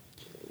here?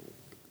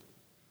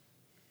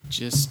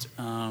 Just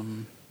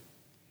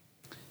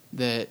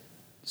that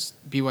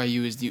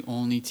BYU is the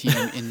only team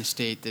in the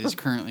state that is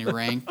currently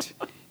ranked.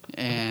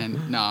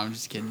 And no, I'm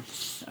just kidding.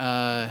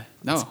 No,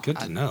 It's good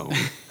to know.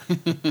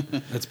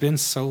 It's been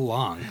so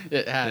long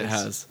It has. It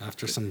has.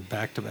 after some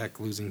back-to-back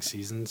losing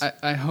seasons.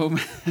 I hope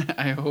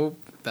I hope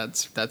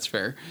that's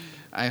fair.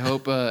 I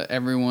hope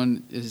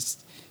everyone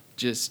is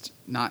just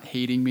not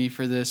hating me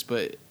for this,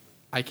 but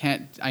I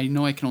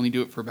know I can only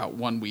do it for about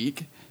 1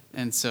 week,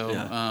 and so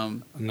Yeah.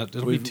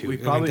 It'll We be 2. we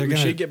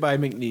should get by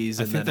McNeese,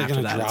 I and think then they're after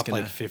going to that, it's drop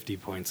gonna, like 50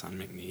 points on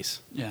McNeese.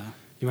 yeah.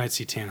 You might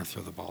see Tanner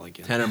throw the ball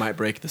again. Tanner might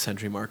break the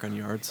century mark on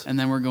yards. And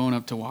then we're going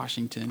up to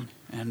Washington,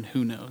 and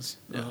who knows?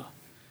 Yeah. Ugh.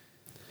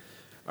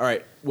 All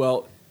right.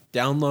 Well,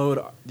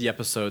 download the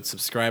episode,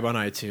 subscribe on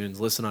iTunes,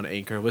 listen on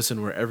Anchor,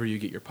 listen wherever you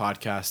get your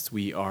podcasts.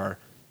 We are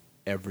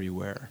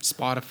everywhere.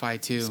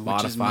 Spotify too, Spotify.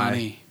 which is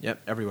money.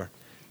 Yep, everywhere.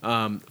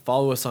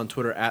 Follow us on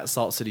Twitter at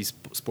Salt City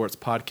Sports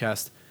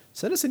Podcast.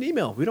 Send us an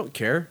email. We don't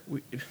care.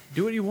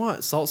 Do what you want.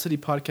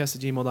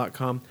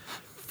 saltcitypodcast@gmail.com.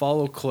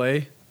 Follow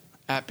Clay.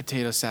 At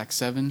Potato Sack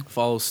 7.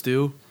 Follow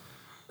Stu.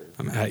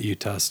 I'm at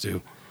Utah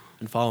Stu.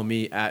 And follow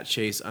me at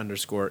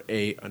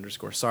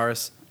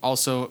Chase_A_Saurus.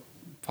 Also,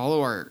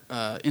 follow our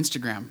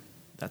Instagram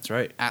That's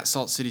right. at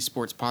Salt City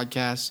Sports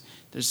Podcast.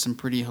 There's some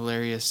pretty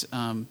hilarious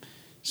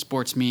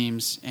sports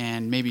memes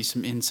and maybe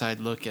some inside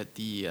look at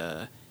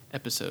the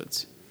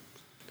episodes.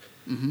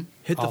 Mm-hmm.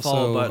 Hit the Also,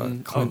 follow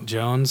button. Clint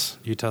Jones,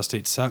 Utah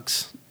State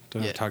sucks.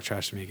 Don't Yeah. have to talk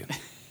trash to me again.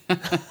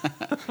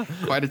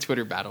 Quite a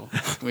Twitter battle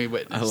we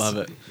witnessed. I love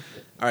it.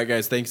 All right,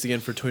 guys. Thanks again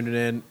for tuning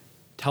in.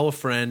 Tell a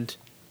friend.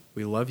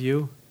 We love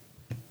you.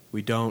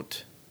 We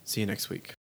don't. See you next week.